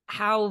 like,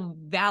 how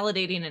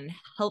validating and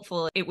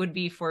helpful it would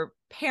be for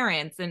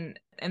parents, and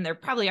there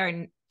probably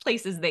are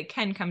places they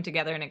can come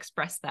together and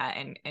express that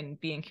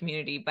and be in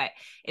community, but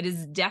it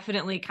is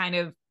definitely kind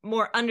of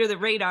more under the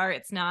radar.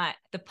 It's not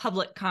the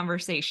public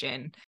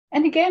conversation.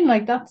 And again,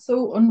 like, that's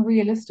so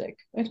unrealistic.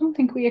 I don't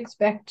think we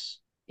expect,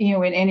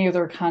 in any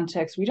other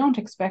context, we don't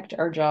expect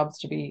our jobs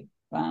to be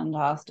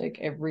fantastic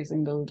every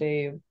single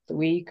day of the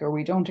week, or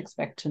we don't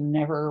expect to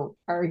never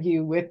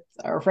argue with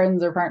our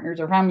friends or partners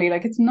or family.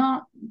 Like, that's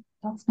not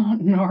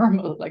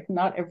normal. Like,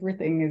 not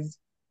everything is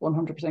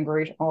 100%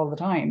 great all the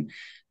time.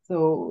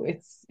 So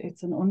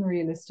it's an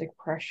unrealistic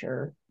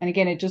pressure. And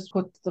again, it just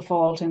puts the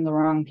fault in the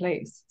wrong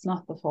place. It's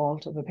not the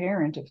fault of a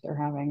parent if they're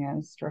having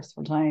a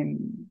stressful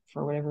time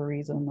for whatever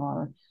reason,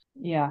 or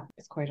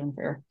it's quite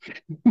unfair.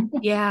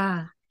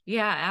 Yeah,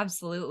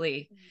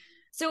 absolutely.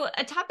 So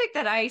a topic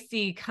that I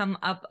see come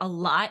up a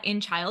lot in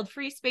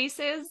child-free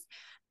spaces,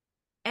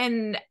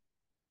 and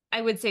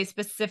I would say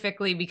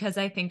specifically because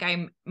I think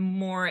I'm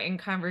more in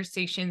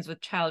conversations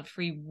with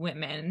child-free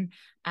women,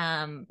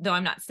 though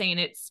I'm not saying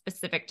it's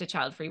specific to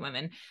child-free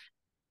women,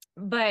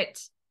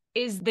 but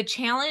is the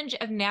challenge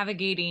of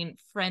navigating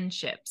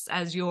friendships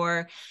as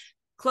your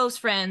close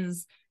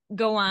friends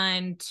go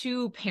on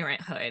to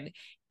parenthood.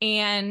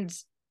 And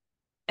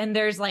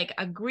there's like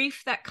a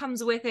grief that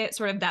comes with it,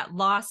 sort of that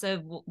loss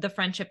of the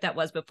friendship that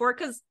was before,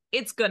 because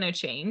it's going to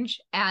change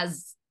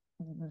as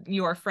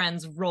your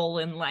friend's role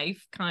in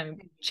life kind of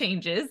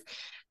changes.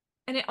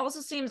 And it also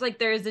seems like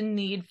there is a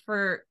need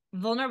for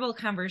vulnerable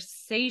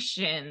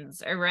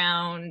conversations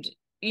around,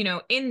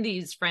 in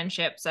these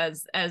friendships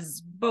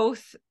as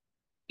both,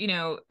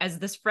 as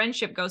this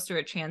friendship goes through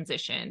a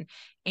transition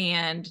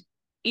and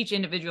each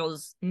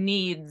individual's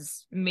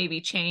needs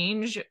maybe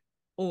change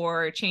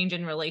or change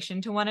in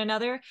relation to one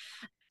another.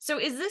 So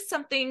is this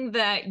something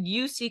that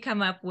you see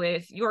come up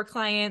with your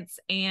clients,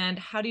 and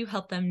how do you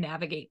help them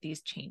navigate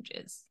these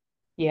changes?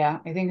 Yeah,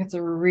 I think it's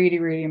a really,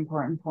 really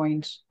important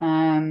point.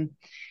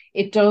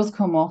 It does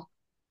come up,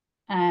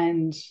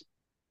 and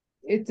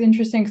it's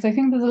interesting because I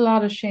think there's a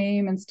lot of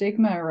shame and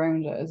stigma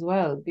around it as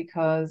well,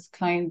 because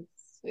clients,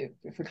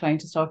 if a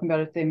client is talking about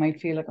it, they might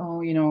feel like,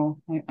 oh,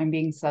 I'm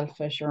being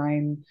selfish, or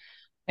I'm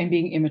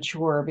being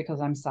immature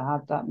because I'm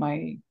sad that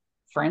my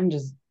friend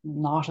is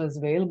not as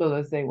available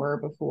as they were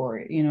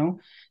before.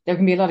 There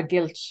can be a lot of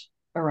guilt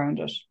around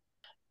it.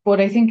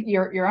 But I think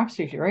you're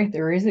absolutely right.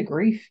 There is a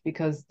grief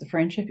because the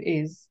friendship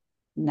is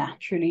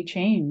naturally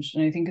changed.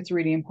 And I think it's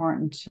really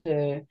important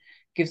to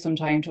give some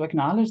time to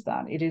acknowledge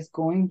that it is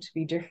going to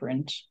be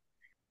different.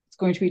 It's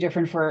going to be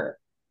different for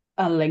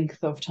a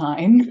length of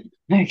time.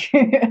 Like,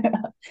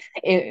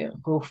 it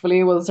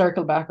hopefully will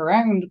circle back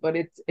around, but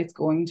it's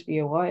going to be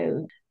a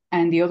while.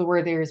 And the other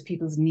word there is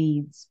people's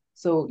needs.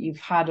 So you've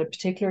had a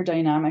particular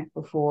dynamic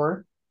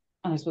before,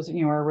 and I suppose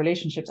our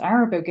relationships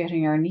are about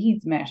getting our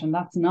needs met, and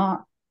that's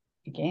not,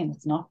 again,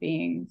 it's not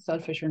being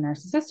selfish or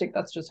narcissistic.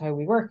 That's just how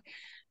we work.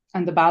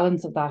 And the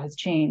balance of that has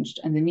changed,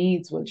 and the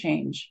needs will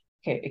change.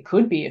 Okay, it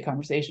could be a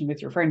conversation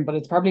with your friend, but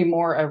it's probably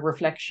more a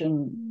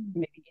reflection,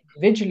 maybe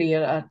individually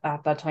at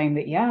that time,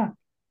 that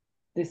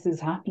this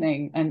is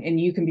happening, and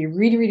you can be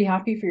really, really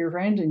happy for your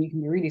friend, and you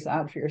can be really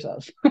sad for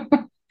yourself.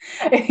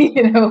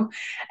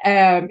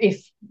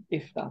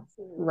 If that's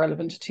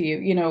relevant to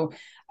you.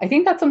 I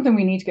think that's something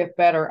we need to get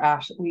better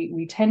at.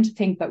 We tend to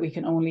think that we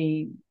can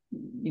only,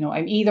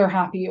 I'm either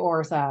happy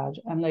or sad,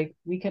 and like,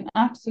 we can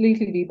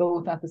absolutely be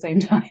both at the same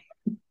time.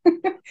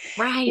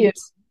 Right.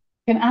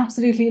 Can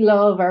absolutely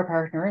love our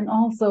partner and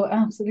also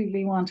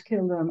absolutely want to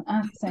kill them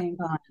at the same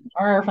time,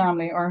 or our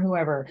family, or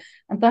whoever,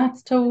 and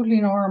that's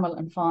totally normal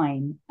and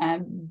fine,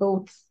 and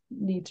both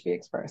need to be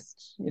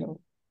expressed,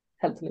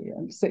 healthily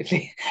and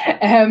safely.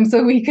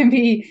 So we can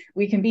be,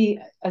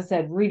 as I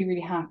said, really, really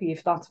happy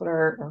if that's what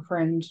our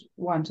friend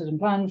wanted and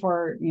planned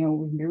for. We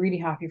can be really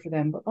happy for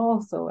them, but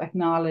also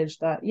acknowledge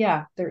that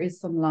there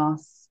is some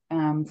loss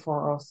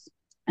for us,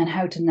 and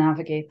how to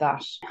navigate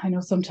that. I know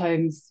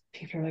sometimes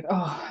people are like,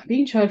 oh,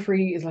 being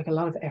child-free is like a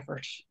lot of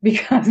effort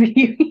because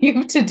you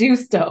have to do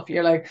stuff.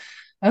 You're like,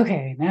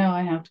 okay, now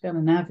I have to kind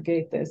of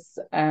navigate this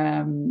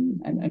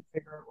and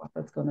figure out what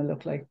that's going to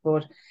look like.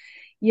 But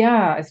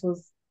I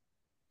suppose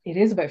it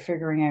is about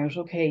figuring out,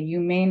 okay, you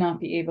may not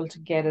be able to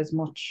get as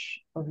much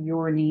of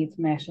your needs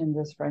met in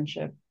this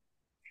friendship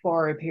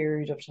for a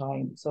period of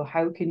time. So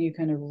how can you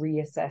kind of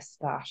reassess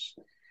that?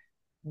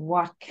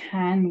 What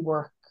can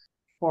work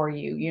for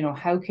you?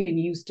 How can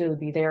you still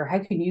be there? How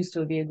can you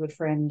still be a good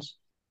friend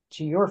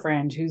to your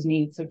friend whose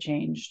needs have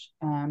changed,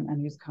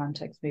 and whose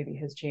context maybe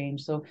has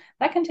changed? So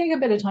that can take a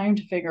bit of time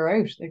to figure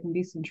out. There can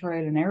be some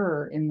trial and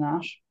error in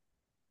that.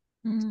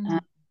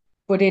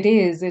 But it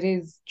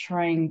is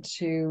trying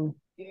to,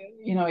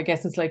 I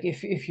guess it's like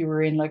if you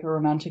were in like a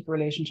romantic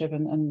relationship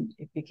and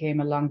it became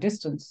a long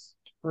distance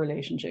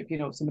relationship,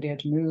 if somebody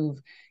had to move,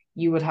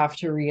 you would have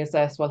to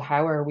reassess, well,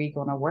 how are we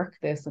going to work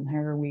this, and how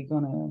are we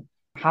going to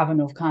have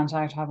enough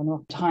contact, have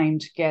enough time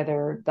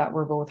together that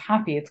we're both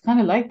happy. It's kind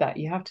of like that.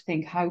 You have to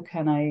think, how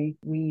can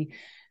we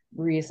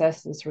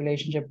reassess this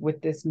relationship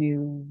with this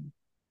new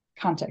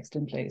context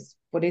in place.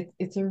 But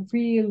it's a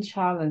real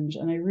challenge.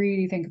 And I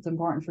really think it's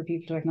important for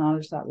people to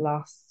acknowledge that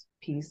loss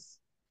piece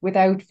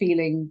without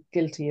feeling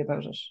guilty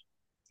about it.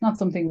 It's not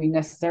something we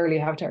necessarily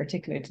have to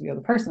articulate to the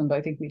other person, but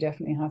I think we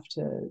definitely have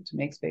to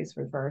make space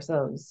for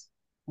ourselves.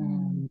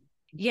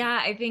 Yeah,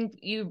 I think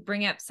you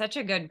bring up such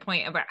a good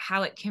point about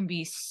how it can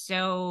be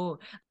so,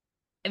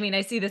 I mean,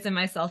 I see this in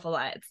myself a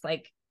lot. It's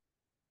like,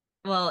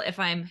 well, if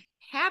I'm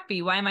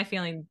happy, why am I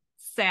feeling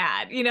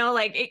sad?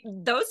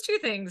 Those two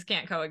things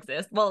can't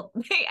coexist. Well,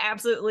 they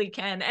absolutely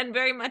can and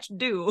very much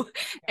do.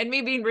 And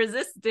me being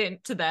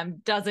resistant to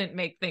them doesn't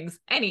make things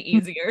any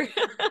easier.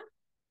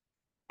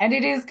 And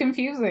it is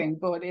confusing,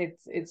 but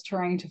it's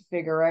trying to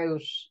figure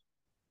out,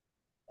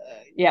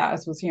 I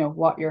suppose,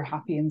 what you're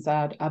happy and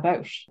sad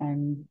about.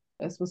 And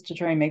I suppose to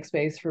try and make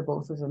space for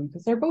both of them,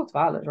 because they're both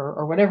valid,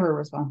 or whatever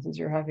responses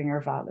you're having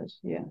are valid.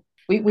 Yeah.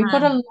 We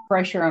put a lot of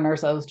pressure on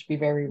ourselves to be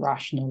very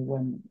rational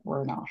when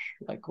we're not.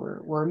 Like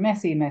we're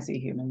messy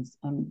humans,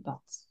 and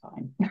that's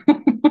fine.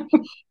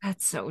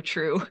 That's so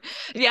true.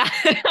 Yeah.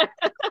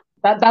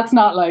 That's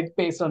not like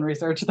based on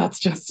research. That's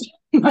just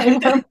my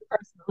personal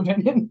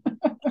opinion.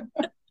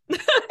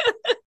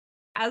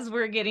 As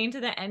we're getting to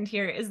the end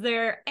here, is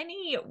there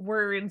any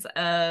words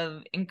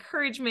of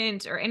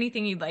encouragement or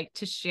anything you'd like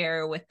to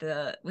share with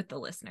the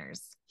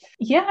listeners?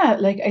 Yeah,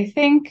 like I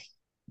think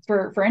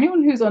for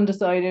anyone who's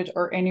undecided,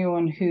 or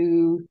anyone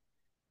who,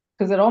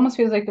 because it almost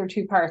feels like there are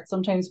two parts.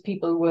 Sometimes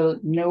people will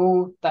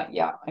know that,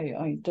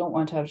 I don't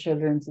want to have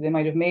children, so they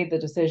might have made the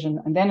decision,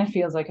 and then it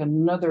feels like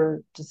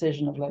another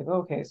decision of like,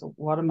 okay, so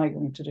what am I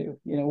going to do?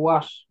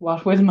 What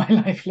will my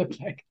life look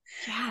like?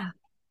 Yeah.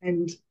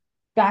 And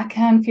that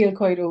can feel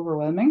quite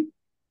overwhelming,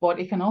 but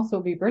it can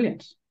also be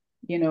brilliant.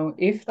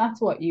 If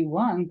that's what you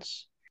want,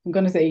 I'm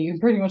going to say you can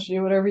pretty much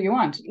do whatever you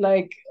want.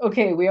 Like,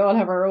 okay, we all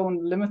have our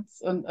own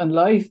limits and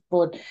life,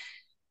 but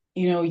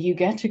you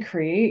get to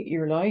create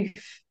your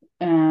life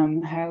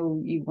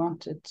how you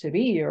want it to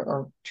be,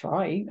 or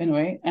try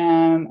anyway,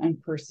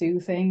 and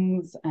pursue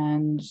things.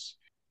 And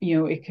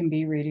it can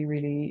be really,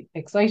 really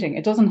exciting.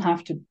 It doesn't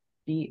have to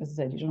be, as I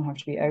said, you don't have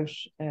to be out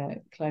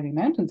climbing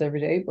mountains every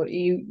day, but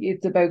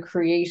it's about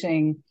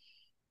creating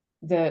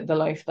the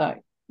life that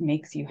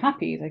makes you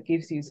happy, that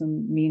gives you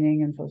some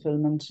meaning and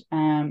fulfillment.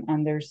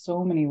 And there's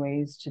so many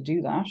ways to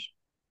do that.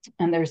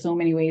 And there's so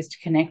many ways to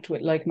connect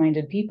with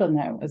like-minded people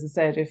now. As I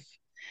said,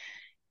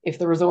 if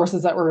the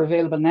resources that were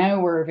available now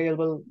were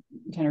available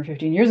 10 or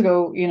 15 years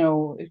ago,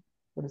 it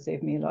would have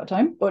saved me a lot of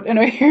time. But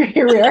anyway,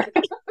 here we are.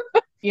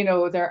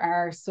 There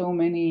are so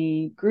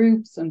many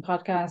groups and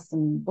podcasts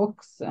and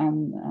books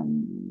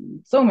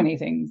and so many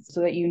things,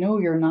 so that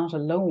you're not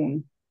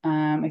alone.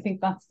 I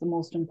think that's the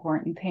most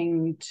important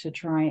thing to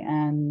try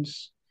and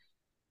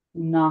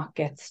not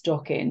get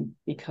stuck in,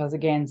 because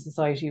again,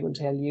 society will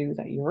tell you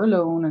that you're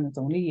alone and it's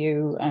only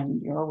you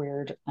and you're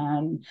weird.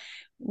 And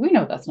we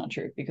know that's not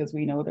true, because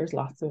we know there's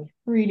lots of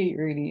really,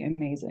 really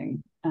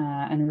amazing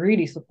and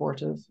really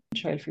supportive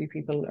child-free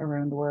people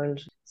around the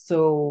world.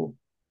 So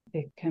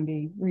it can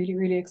be really,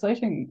 really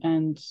exciting,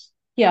 and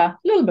a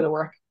little bit of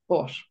work,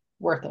 but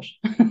worth it.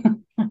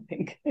 I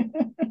think.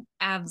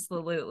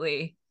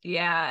 Absolutely.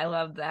 Yeah, I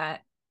love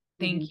that.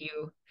 Thank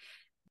you.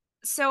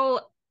 So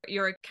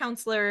you're a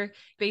counselor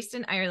based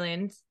in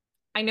Ireland.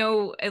 I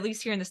know, at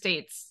least here in the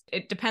States,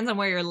 it depends on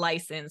where you're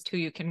licensed, who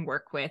you can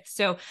work with.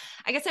 So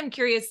I guess I'm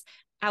curious,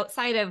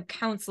 outside of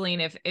counseling,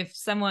 if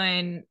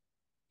someone,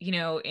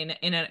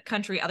 in a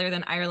country other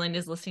than Ireland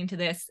is listening to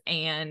this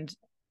and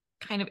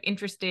kind of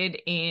interested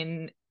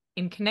in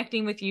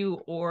connecting with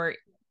you, or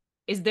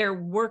is there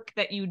work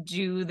that you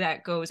do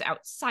that goes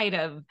outside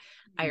of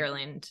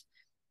Ireland?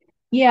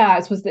 I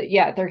suppose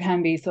that there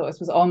can be. So I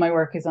suppose all my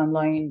work is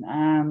online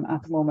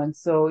at the moment.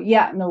 So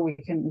we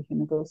can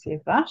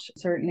negotiate that,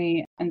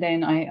 certainly. And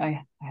then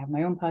I have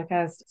my own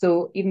podcast.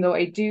 So even though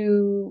I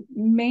do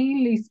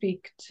mainly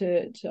speak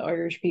to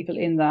Irish people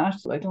in that,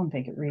 I don't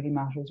think it really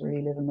matters where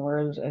you live in the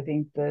world. I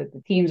think the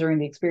themes around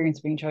the experience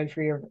of being child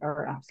free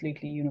are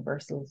absolutely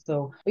universal.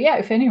 So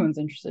if anyone's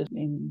interested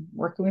in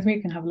working with me,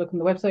 you can have a look on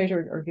the website,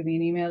 or give me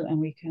an email, and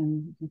we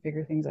can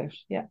figure things out.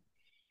 Yeah.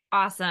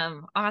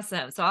 Awesome.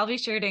 So I'll be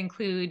sure to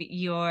include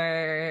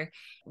your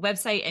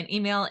website and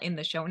email in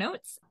the show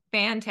notes.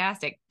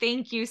 Fantastic.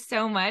 Thank you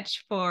so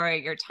much for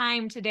your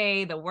time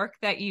today, the work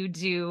that you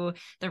do,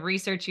 the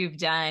research you've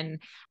done.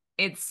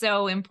 It's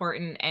so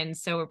important and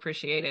so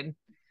appreciated.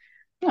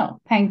 Oh,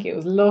 thank you. It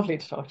was lovely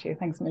to talk to you.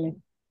 Thanks, Millie.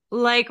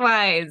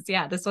 Likewise.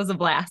 Yeah, this was a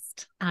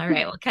blast. All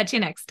right. We'll catch you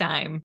next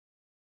time.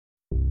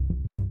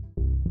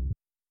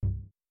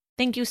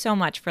 Thank you so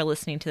much for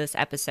listening to this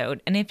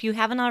episode. And if you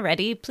haven't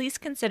already, please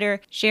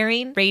consider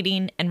sharing,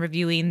 rating, and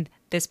reviewing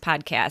this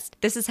podcast.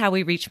 This is how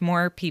we reach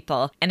more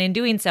people. And in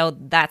doing so,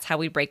 that's how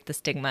we break the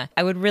stigma.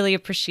 I would really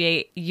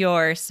appreciate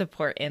your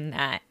support in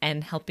that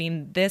and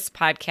helping this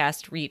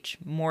podcast reach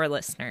more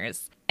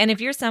listeners. And if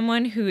you're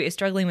someone who is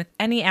struggling with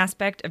any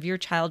aspect of your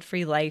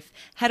child-free life,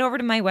 head over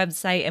to my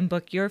website and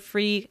book your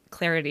free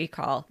clarity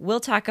call. We'll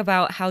talk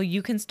about how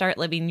you can start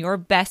living your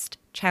best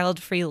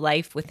child-free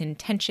life with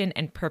intention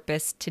and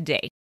purpose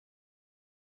today.